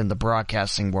broadcast and get in the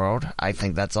broadcasting world. I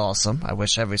think that's awesome. I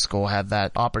wish every school had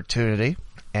that opportunity.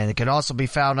 And it can also be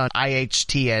found on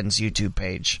IHTN's YouTube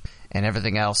page. And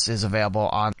everything else is available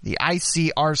on the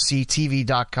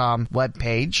ICRCTV.com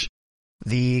webpage.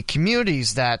 The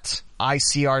communities that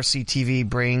ICRC-TV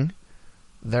bring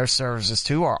their services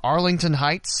to are Arlington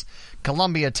Heights,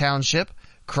 Columbia Township,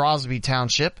 Crosby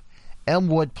Township,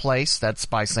 Elmwood Place, that's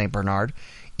by St. Bernard,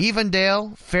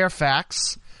 Evendale,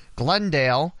 Fairfax,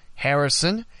 Glendale,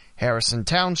 Harrison, Harrison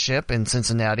Township in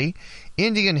Cincinnati,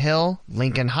 Indian Hill,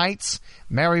 Lincoln Heights,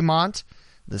 Marymount,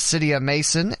 the City of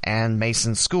Mason and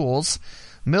Mason Schools,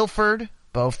 Milford,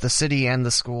 both the city and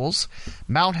the schools,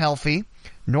 Mount Healthy,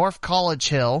 North College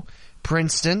Hill,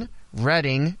 Princeton,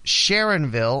 Reading,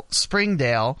 Sharonville,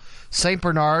 Springdale, St.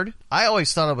 Bernard. I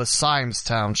always thought it was Symes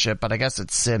Township, but I guess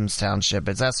it's Sims Township.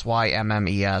 It's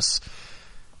SYMMES.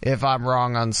 If I'm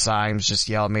wrong on Symes, just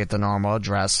yell at me at the normal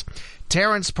address.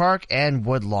 Terrence Park and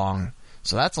Woodlawn.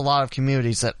 So that's a lot of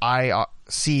communities that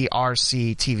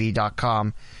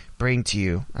ICRCTV.com bring to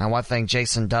you. And I want to thank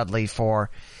Jason Dudley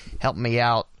for helping me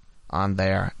out on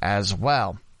there as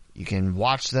well. You can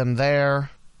watch them there,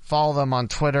 follow them on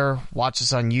Twitter, watch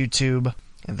us on YouTube.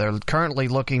 And they're currently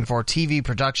looking for TV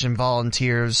production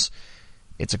volunteers.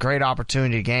 It's a great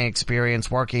opportunity to gain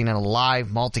experience working in a live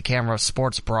multi-camera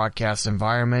sports broadcast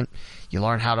environment. You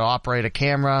learn how to operate a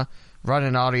camera, run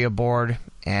an audio board,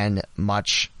 and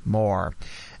much more.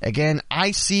 Again,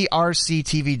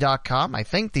 ICRCTV.com. I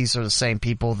think these are the same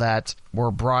people that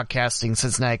were broadcasting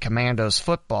Cincinnati Commandos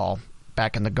football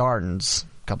back in the Gardens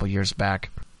a couple years back.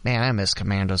 Man, I miss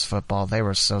Commandos football. They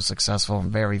were so successful.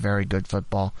 Very, very good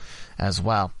football as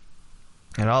well.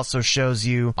 It also shows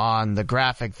you on the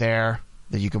graphic there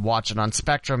that you can watch it on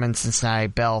Spectrum and Cincinnati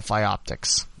Bell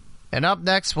Optics. And up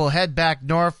next, we'll head back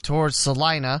north towards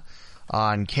Salina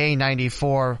on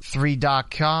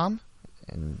K94.3.com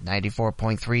and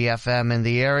 94.3 FM in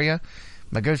the area.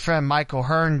 My good friend Michael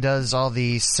Hearn does all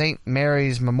the St.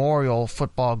 Mary's Memorial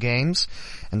football games,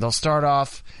 and they'll start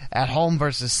off at home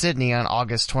versus Sydney on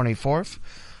August 24th.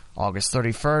 August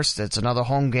 31st, it's another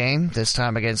home game, this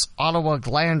time against Ottawa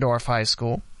Glandorf High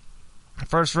School.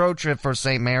 First road trip for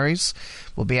St. Mary's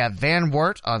will be at Van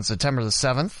Wert on September the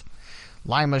 7th.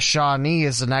 Lima Shawnee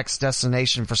is the next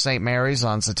destination for St. Mary's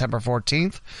on September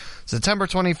 14th. September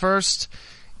 21st,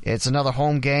 it's another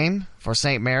home game for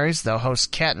St. Mary's. They'll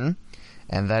host Kenton.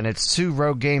 And then it's 2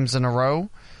 road games in a row.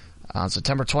 On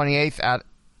September 28th at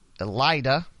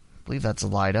Elida. I believe that's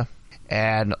Elida.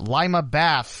 And Lima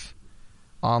Bath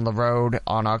on the road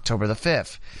on October the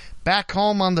 5th. Back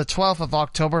home on the 12th of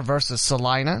October versus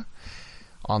Salina.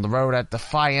 On the road at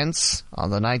Defiance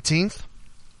on the 19th.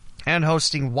 And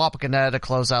hosting Wapakoneta to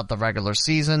close out the regular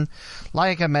season.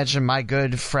 Like I mentioned, my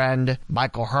good friend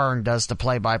Michael Hearn does the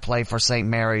play-by-play for St.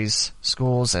 Mary's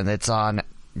Schools, and it's on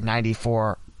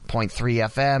 94.3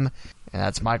 FM. And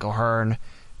that's Michael Hearn.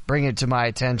 Bring it to my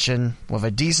attention with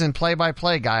a decent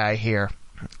play-by-play guy, I hear.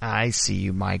 I see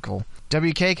you, Michael.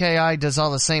 WKKI does all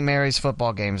the St. Mary's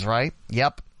football games, right?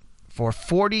 Yep. For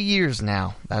 40 years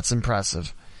now. That's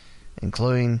impressive.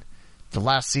 Including the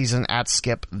last season at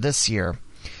Skip this year.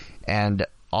 And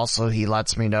also he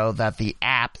lets me know that the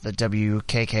app, the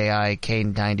WKKI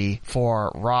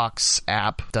K94 Rocks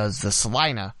app, does the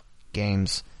Salina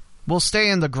games. We'll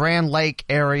stay in the Grand Lake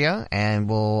area and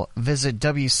we'll visit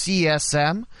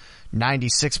WCSM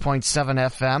 96.7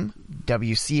 FM,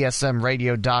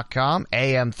 WCSMradio.com,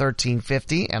 AM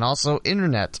 1350, and also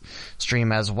internet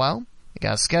stream as well. We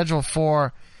got a schedule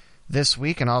for this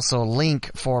week and also a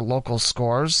link for local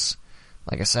scores.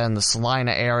 Like I said, in the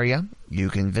Salina area, you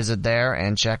can visit there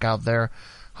and check out their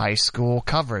high school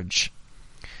coverage.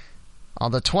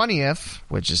 On the 20th,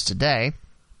 which is today,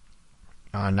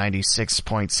 on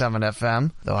 96.7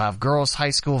 FM, they'll have girls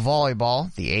high school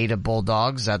volleyball, the Ada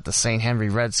Bulldogs at the St. Henry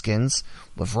Redskins,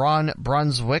 with Ron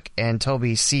Brunswick and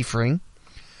Toby Seifring.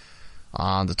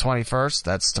 On the 21st,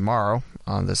 that's tomorrow,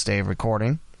 on this day of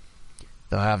recording,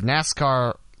 they'll have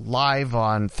NASCAR live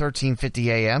on 1350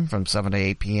 AM from 7 to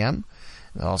 8 p.m.,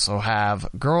 They also have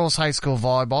girls high school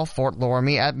volleyball, Fort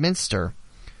Loramie at Minster,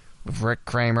 with Rick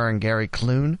Kramer and Gary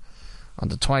Clune on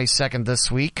the 22nd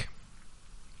this week.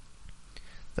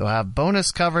 They'll have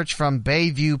bonus coverage from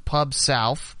Bayview Pub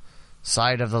South,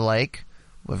 side of the lake,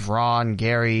 with Ron,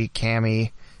 Gary,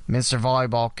 Cammie, Minster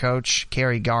volleyball coach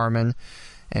Kerry Garman,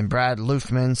 and Brad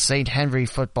Lufman, St. Henry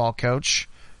football coach.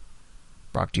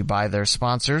 Brought to you by their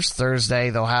sponsors. Thursday,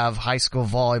 they'll have high school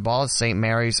volleyball at St.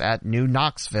 Mary's at New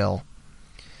Knoxville.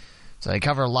 So they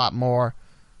cover a lot more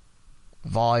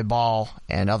volleyball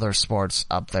and other sports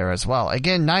up there as well.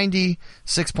 Again, 96.7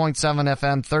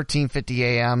 FM, 1350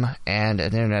 AM, and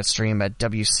an internet stream at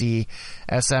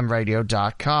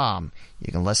WCSMradio.com.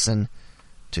 You can listen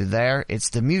to there. It's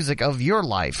the music of your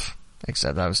life,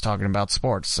 except I was talking about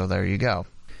sports, so there you go.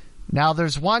 Now,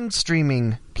 there's one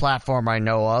streaming platform I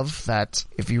know of that,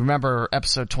 if you remember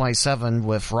episode 27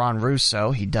 with Ron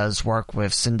Russo, he does work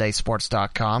with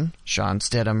SundaySports.com. Sean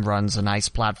Stidham runs a nice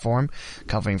platform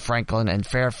covering Franklin and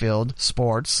Fairfield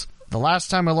sports. The last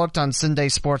time I looked on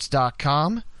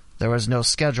SundaySports.com, there was no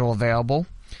schedule available,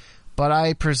 but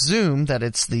I presume that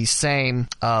it's the same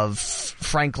of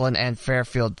Franklin and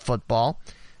Fairfield football,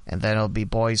 and then it'll be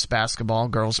boys basketball,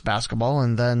 girls basketball,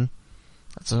 and then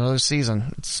that's another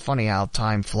season. It's funny how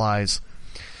time flies.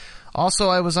 Also,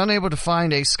 I was unable to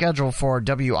find a schedule for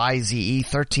WIZE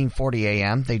 1340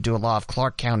 AM. They do a lot of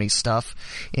Clark County stuff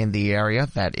in the area.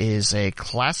 That is a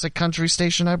classic country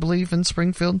station, I believe, in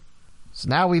Springfield. So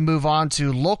now we move on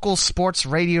to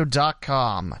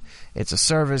localsportsradio.com. It's a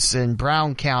service in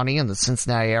Brown County in the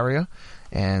Cincinnati area,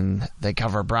 and they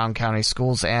cover Brown County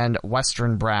schools and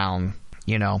Western Brown.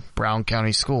 You know, Brown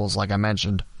County schools, like I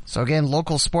mentioned. So again,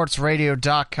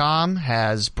 localsportsradio.com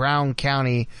has Brown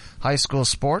County high school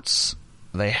sports.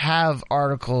 They have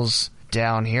articles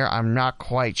down here. I'm not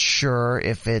quite sure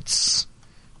if it's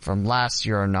from last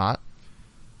year or not.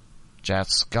 Jack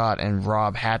Scott and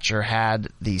Rob Hatcher had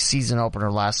the season opener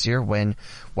last year when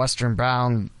Western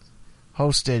Brown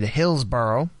hosted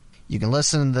Hillsboro. You can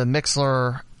listen to the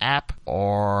Mixlr app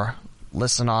or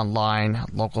listen online,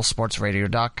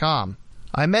 localsportsradio.com.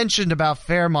 I mentioned about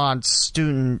Fairmont's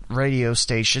student radio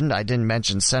station. I didn't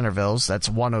mention Centerville's. That's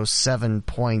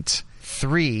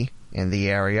 107.3 in the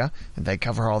area. And they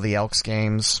cover all the Elks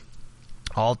games.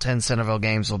 All 10 Centerville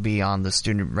games will be on the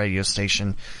student radio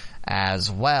station as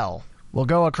well. We'll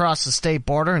go across the state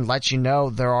border and let you know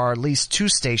there are at least 2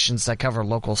 stations that cover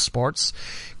local sports.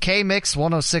 K-Mix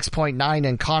 106.9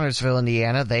 in Connersville,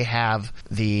 Indiana. They have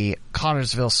the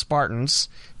Connersville Spartans.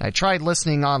 I tried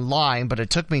listening online, but it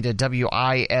took me to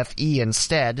WIFE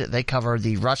instead. They cover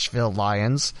the Rushville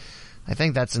Lions. I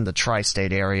think that's in the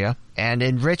tri-state area. And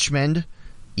in Richmond,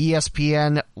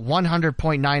 ESPN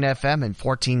 100.9 FM and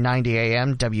 1490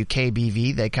 AM,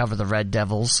 WKBV. They cover the Red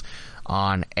Devils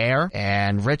on air.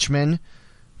 And Richmond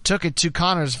took it to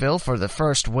Connorsville for the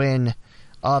first win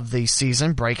of the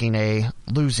season, breaking a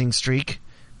losing streak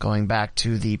going back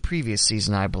to the previous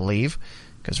season, I believe,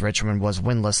 because Richmond was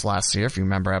winless last year, if you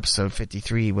remember episode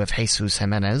 53 with Jesus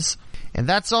Jimenez. And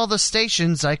that's all the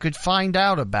stations I could find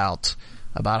out about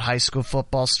high school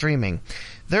football streaming.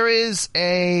 There is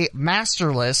a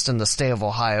master list in the state of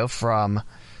Ohio from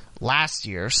last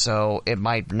year, so it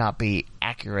might not be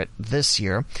accurate this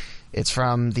year. It's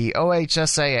from the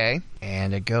OHSAA,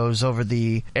 and it goes over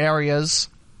the areas.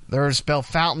 There's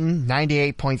Bellefontaine,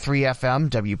 98.3 FM,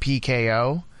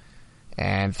 WPKO,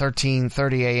 and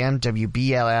 1330 AM,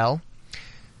 WBLL.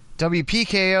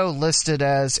 WPKO listed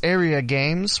as area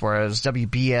games, whereas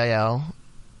WBLL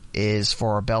is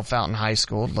for Bellefontaine High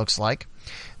School, it looks like.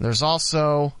 There's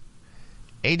also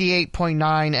 88.9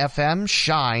 FM,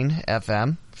 Shine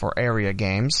FM, for area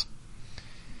games.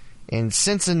 In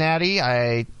Cincinnati,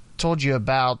 I told you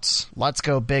about Let's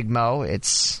Go Big Mo.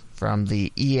 It's from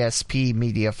the ESP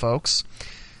Media folks.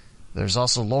 There's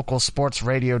also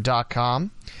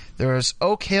localsportsradio.com. There's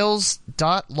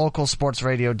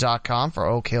oakhills.localsportsradio.com for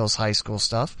Oak Hills High School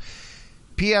stuff.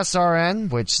 PSRN,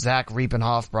 which Zach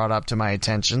Riepenhoff brought up to my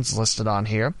attention, is listed on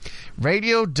here.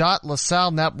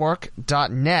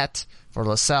 Radio.LaSalleNetwork.net for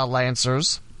LaSalle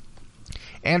Lancers.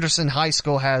 Anderson High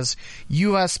School has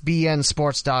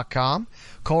USBNSports.com.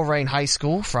 Coleraine High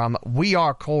School from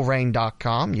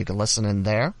WeAreColeraine.com. You can listen in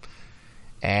there.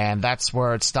 And that's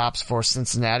where it stops for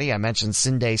Cincinnati. I mentioned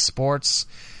Cinday Sports.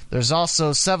 There's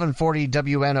also 740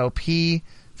 WNOP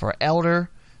for Elder.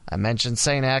 I mentioned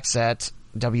St. X at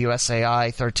WSAI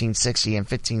 1360 and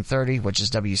 1530, which is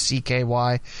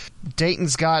WCKY.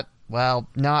 Dayton's got, well,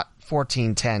 not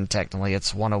 1410 technically,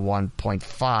 it's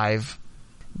 101.5.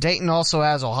 Dayton also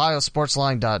has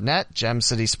OhioSportsLine.net,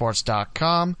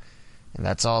 GemCitySports.com, and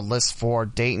that's all lists for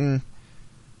Dayton.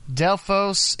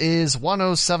 Delphos is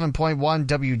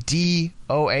 107.1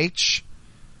 WDOH.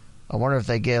 I wonder if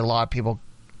they get a lot of people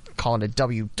calling it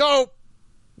W-Dope,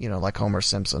 like Homer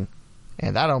Simpson.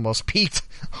 And that almost peaked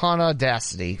on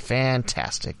Audacity.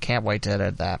 Fantastic. Can't wait to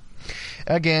edit that.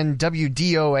 Again,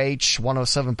 WDOH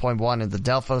 107.1 in the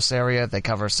Delphos area. They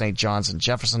cover St. John's and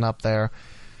Jefferson up there.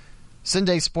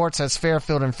 Cinday Sports has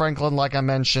Fairfield and Franklin, like I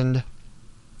mentioned.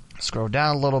 Scroll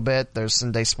down a little bit. There's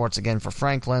Cinday Sports again for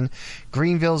Franklin.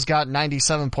 Greenville's got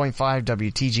 97.5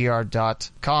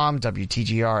 WTGR.com,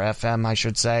 WTGR FM, I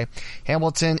should say.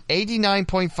 Hamilton,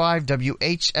 89.5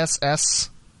 WHSS.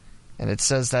 And it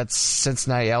says that's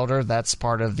Cincinnati Elder. That's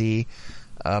part of the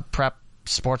Prep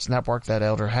Sports Network that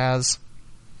Elder has.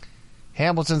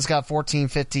 Hamilton's got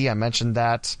 1450. I mentioned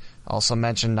that. Also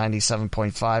mentioned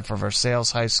 97.5 for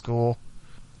Versailles High School.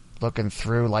 Looking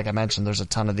through, like I mentioned, there's a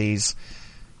ton of these.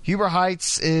 Huber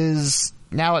Heights is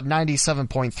now at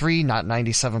 97.3, not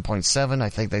 97.7. I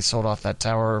think they sold off that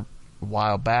tower a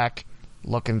while back.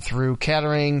 Looking through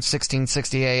Kettering,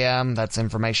 1660 AM. That's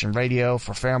information radio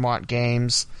for Fairmont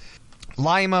games.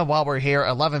 Lima, while we're here,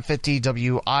 1150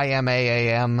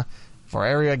 WIMA-AM for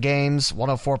area games.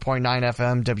 104.9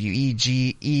 FM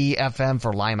WEGE FM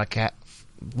for Lima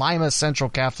Central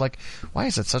Catholic. Why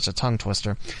is it such a tongue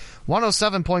twister?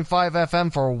 107.5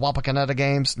 FM for Wapakoneta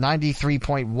games.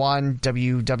 93.1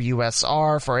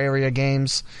 WWSR for area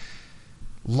games.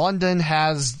 London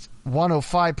has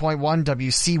 105.1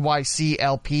 WCYC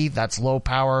LP. That's low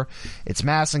power. It's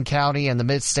Madison County and the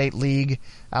Mid-State League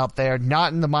out there.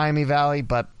 Not in the Miami Valley,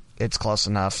 but it's close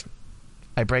enough.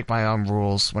 I break my own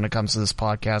rules when it comes to this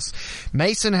podcast.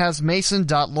 Mason has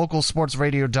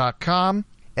mason.localsportsradio.com.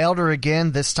 Elder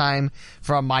again, this time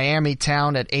from Miami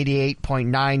Town at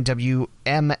 88.9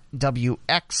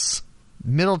 WMWX.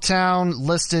 Middletown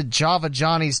listed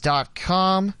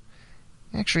javajohnnies.com.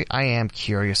 Actually, I am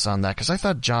curious on that because I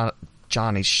thought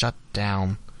Johnny's shut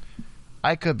down.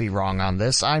 I could be wrong on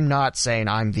this. I'm not saying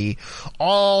I'm the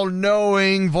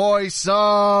all-knowing voice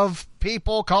of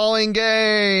people calling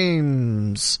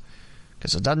games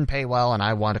because it doesn't pay well and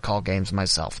I want to call games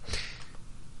myself.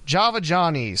 Java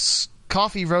Johnny's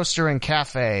Coffee Roaster and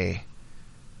Cafe.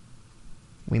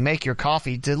 We make your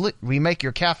we make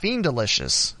your caffeine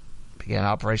delicious. Began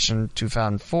operation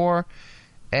 2004.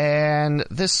 And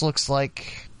this looks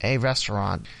like a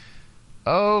restaurant.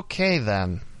 Okay,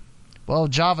 then. Well,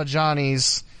 Java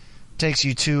Johnny's takes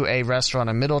you to a restaurant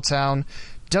in Middletown.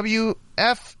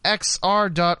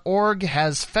 WFXR.org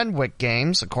has Fenwick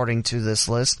games, according to this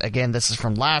list. Again, this is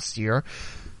from last year,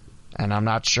 and I'm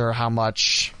not sure how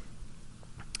much.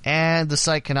 And the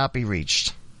site cannot be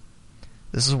reached.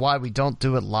 This is why we don't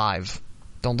do it live.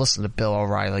 Don't listen to Bill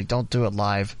O'Reilly. Don't do it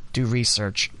live. Do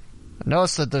research.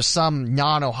 Notice that there's some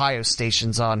non-Ohio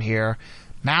stations on here.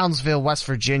 Moundsville, West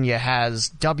Virginia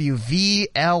has WVLYAM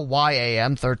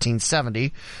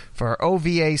 1370 for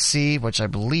OVAC, which I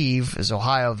believe is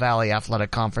Ohio Valley Athletic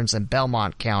Conference in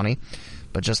Belmont County,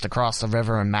 but just across the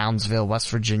river in Moundsville, West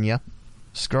Virginia.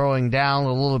 Scrolling down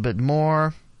a little bit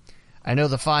more, I know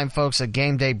the fine folks at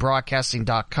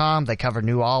GameDayBroadcasting.com. They cover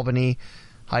New Albany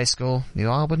High School. New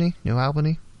Albany?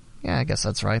 Yeah, I guess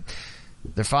that's right.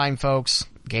 They're fine folks.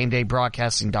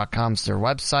 GameDayBroadcasting.com is their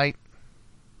website.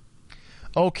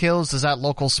 Oak Hills is at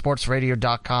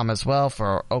localsportsradio.com as well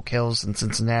for Oak Hills in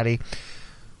Cincinnati.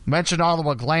 Mentioned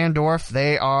Ottawa Glandorf.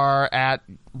 They are at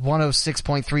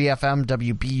 106.3 FM,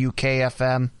 WBUK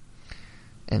FM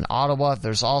in Ottawa.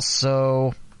 There's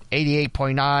also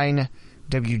 88.9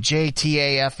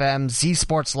 WJTA FM,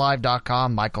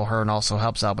 zsportslive.com. Michael Hearn also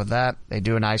helps out with that. They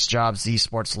do a nice job,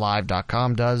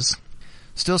 zsportslive.com does.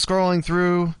 Still scrolling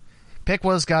through.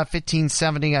 Pickwell's got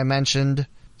 1570, I mentioned.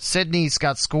 Sydney's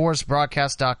got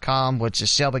scoresbroadcast.com, which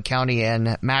is Shelby County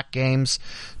and MAC games.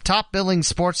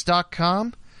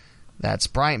 Topbillingsports.com. That's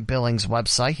Bryant Billings'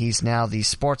 website. He's now the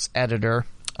sports editor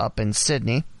up in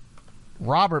Sydney.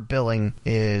 Robert Billing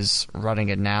is running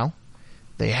it now.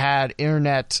 They had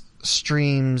internet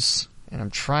streams, and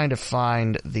I'm trying to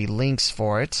find the links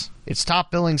for it. It's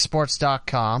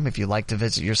topbillingsports.com if you'd like to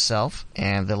visit yourself.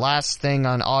 And the last thing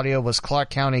on audio was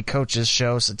Clark County Coaches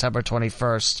Show, September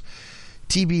 21st.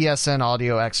 TBSN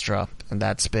Audio Extra, and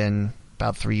that's been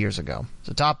about 3 years ago.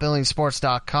 So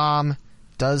topbillingsports.com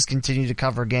does continue to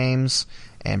cover games,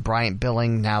 and Bryant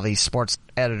Billing, now the sports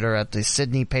editor at the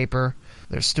Sydney paper.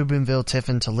 There's Steubenville,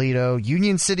 Tiffin, Toledo.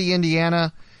 Union City,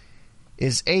 Indiana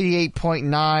is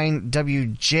 88.9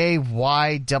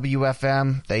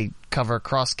 WJYWFM. They cover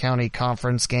cross-county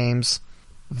conference games.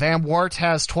 Van Wert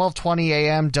has 1220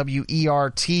 AM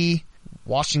WERT.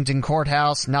 Washington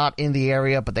Courthouse, not in the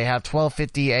area, but they have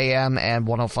 1250 AM and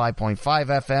 105.5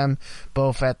 FM,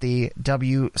 both at the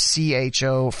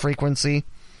WCHO frequency.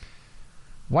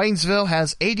 Waynesville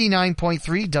has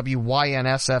 89.3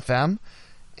 WYNS FM,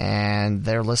 and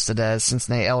they're listed as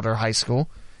Cincinnati Elder High School.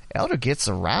 Elder gets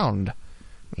around. I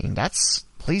mean, that's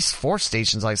at least 4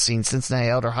 stations I've seen Cincinnati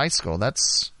Elder High School.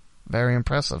 That's very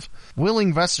impressive.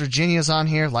 Wheeling, West Virginia's on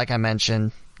here, like I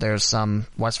mentioned. There's some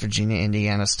West Virginia,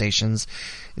 Indiana stations.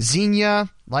 Xenia,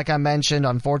 like I mentioned,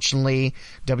 unfortunately,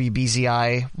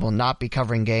 WBZI will not be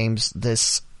covering games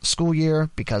this school year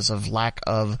because of lack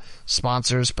of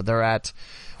sponsors, but they're at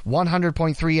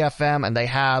 100.3 FM, and they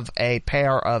have a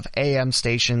pair of AM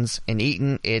stations. In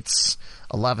Eaton, it's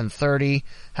 11:30.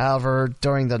 However,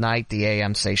 during the night, the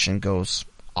AM station goes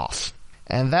off.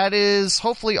 And that is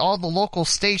hopefully all the local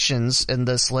stations in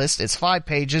this list. It's 5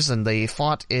 pages, and the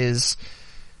font is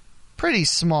pretty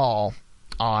small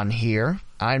on here.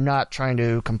 I'm not trying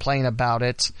to complain about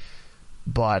it,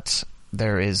 but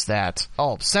there is that.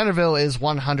 Oh, Centerville is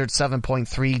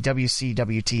 107.3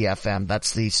 WCWT FM.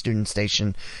 That's the student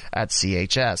station at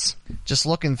CHS. Just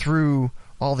looking through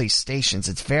all these stations,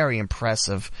 it's very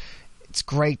impressive. It's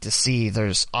great to see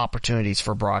there's opportunities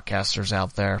for broadcasters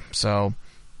out there. So,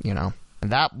 you know,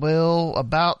 that will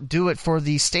about do it for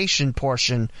the station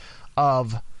portion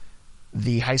of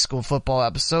the high school football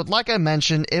episode. Like I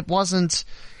mentioned, it wasn't,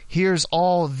 here's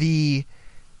all the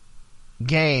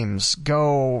games,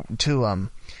 go to them.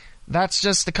 That's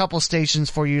just a couple stations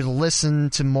for you to listen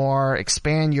to more,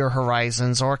 expand your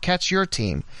horizons, or catch your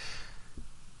team.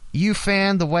 You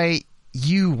fan the way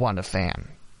you want to fan.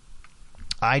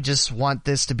 I just want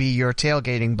this to be your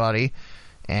tailgating buddy,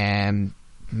 and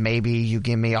maybe you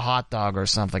give me a hot dog or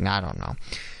something, I don't know.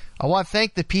 I want to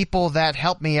thank the people that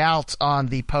helped me out on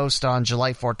the post on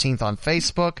July 14th on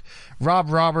Facebook.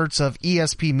 Rob Roberts of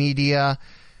ESP Media,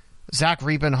 Zach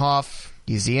Riebenhoff,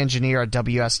 he's the engineer at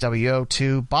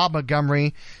WSWO2. Bob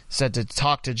Montgomery said to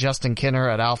talk to Justin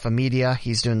Kinner at Alpha Media.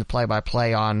 He's doing the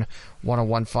play-by-play on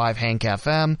 101.5 Hank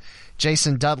FM.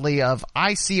 Jason Dudley of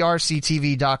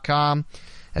ICRCTV.com.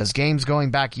 As games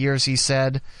going back years, he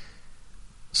said.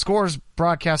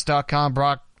 ScoresBroadcast.com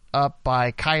brought up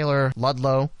by Kyler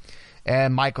Ludlow.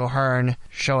 And Michael Hearn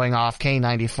showing off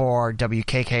K94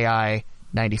 WKKI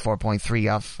 94.3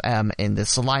 FM in the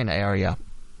Salina area.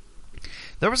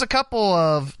 There was a couple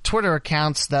of Twitter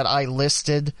accounts that I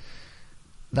listed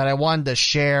that I wanted to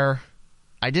share.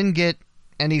 I didn't get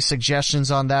any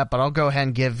suggestions on that, but I'll go ahead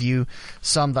and give you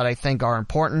some that I think are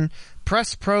important.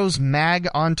 Press Pros Mag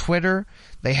on Twitter.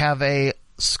 They have a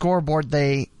scoreboard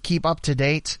they keep up to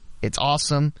date. It's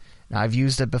awesome. I've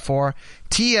used it before.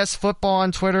 TS Football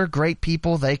on Twitter, great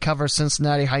people. They cover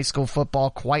Cincinnati high school football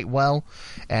quite well.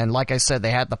 And like I said,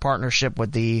 they had the partnership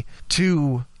with the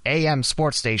 2 AM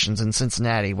sports stations in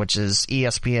Cincinnati, which is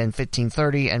ESPN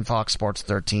 1530 and Fox Sports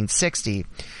 1360.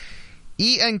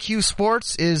 ENQ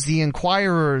Sports is the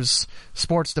Enquirer's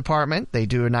sports department. They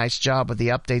do a nice job with the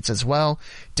updates as well.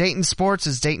 Dayton Sports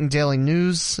is Dayton Daily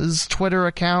News' Twitter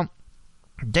account.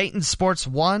 Dayton Sports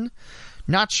 1,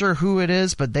 not sure who it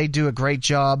is, but they do a great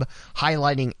job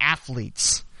highlighting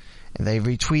athletes. And they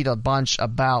retweet a bunch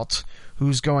about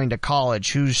who's going to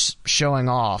college, who's showing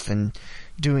off and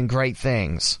doing great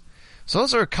things. So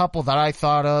those are a couple that I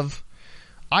thought of.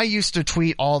 I used to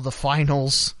tweet all the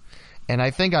finals, and I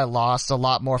think I lost a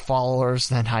lot more followers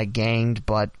than I gained,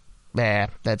 but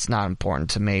that's not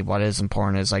important to me. What is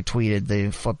important is I tweeted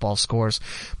the football scores.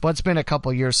 But it's been a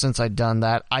couple years since I've done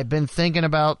that. I've been thinking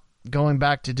about going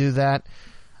back to do that.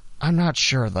 I'm not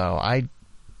sure, though. I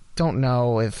don't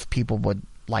know if people would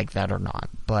like that or not.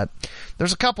 But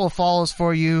there's a couple of follows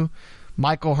for you.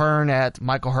 Michael Hearn at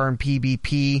Michael Hearn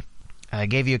PBP. I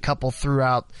gave you a couple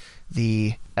throughout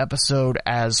the episode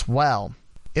as well.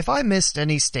 If I missed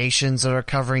any stations that are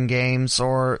covering games,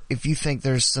 or if you think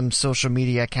there's some social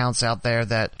media accounts out there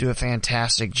that do a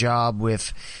fantastic job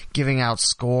with giving out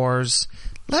scores,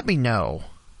 let me know.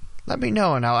 Let me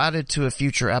know, and I'll add it to a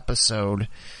future episode.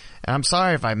 And I'm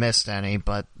sorry if I missed any,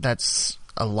 but that's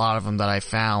a lot of them that I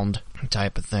found,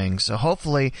 type of thing. So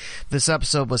hopefully this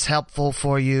episode was helpful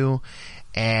for you,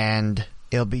 and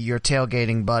it'll be your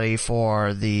tailgating buddy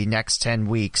for the next 10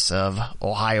 weeks of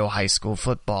Ohio high school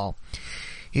football.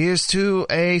 Here's to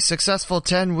a successful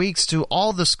 10 weeks to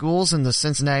all the schools in the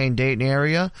Cincinnati and Dayton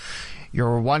area.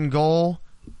 Your one goal,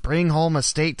 bring home a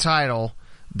state title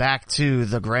back to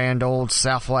the grand old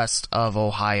southwest of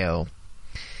Ohio.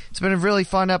 It's been a really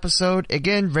fun episode.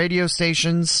 Again, radio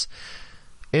stations.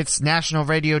 It's National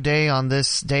Radio Day on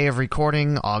this day of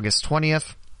recording, August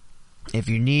 20th. If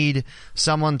you need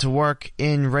someone to work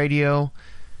in radio,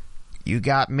 you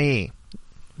got me.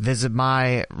 Visit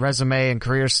my resume and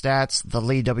career stats,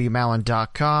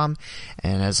 theleewmallon.com,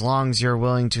 and as long as you're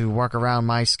willing to work around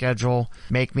my schedule,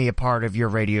 make me a part of your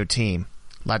radio team.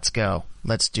 Let's go.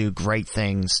 Let's do great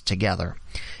things together.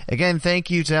 Again, thank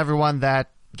you to everyone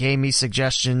that gave me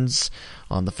suggestions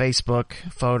on the Facebook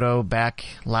photo back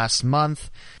last month,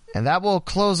 and that will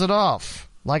close it off.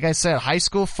 Like I said, high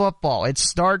school football, it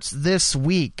starts this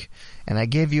week, and I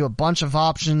gave you a bunch of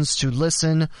options to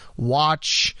listen,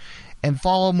 watch, and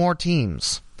follow more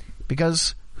teams,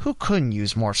 because who couldn't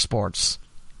use more sports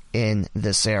in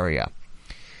this area?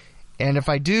 And if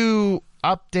I do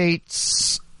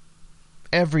updates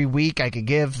every week, I could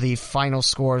give the final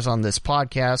scores on this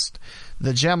podcast.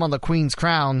 The Gem on the Queen's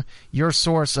Crown, your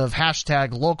source of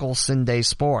hashtag local Sunday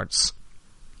sports.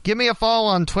 Give me a follow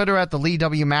on Twitter at the Lee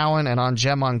W. Mallon and on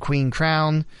Gem on Queen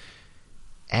Crown.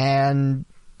 And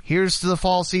here's to the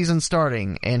fall season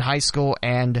starting in high school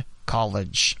and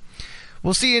college.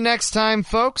 We'll see you next time,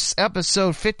 folks.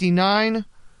 Episode 59.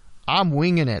 I'm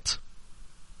winging it.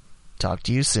 Talk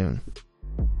to you soon.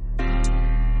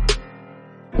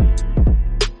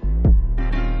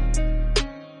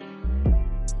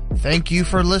 Thank you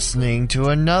for listening to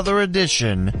another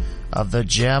edition of the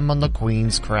Gem on the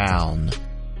Queen's Crown.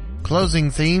 Closing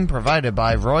theme provided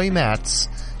by Roy Matz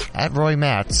at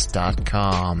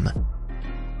roymatz.com.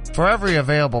 For every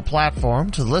available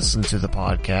platform to listen to the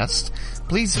podcast,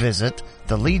 please visit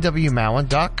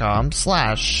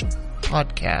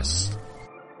theleewmallon.com/podcast.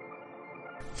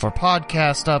 For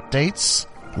podcast updates,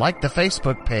 like the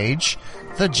Facebook page,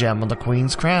 The Gem on the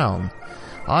Queen's Crown.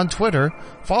 On Twitter,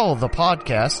 follow the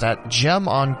podcast at Gem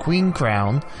on Queen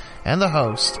Crown and the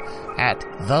host at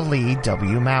The Lee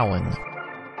W. Mallon.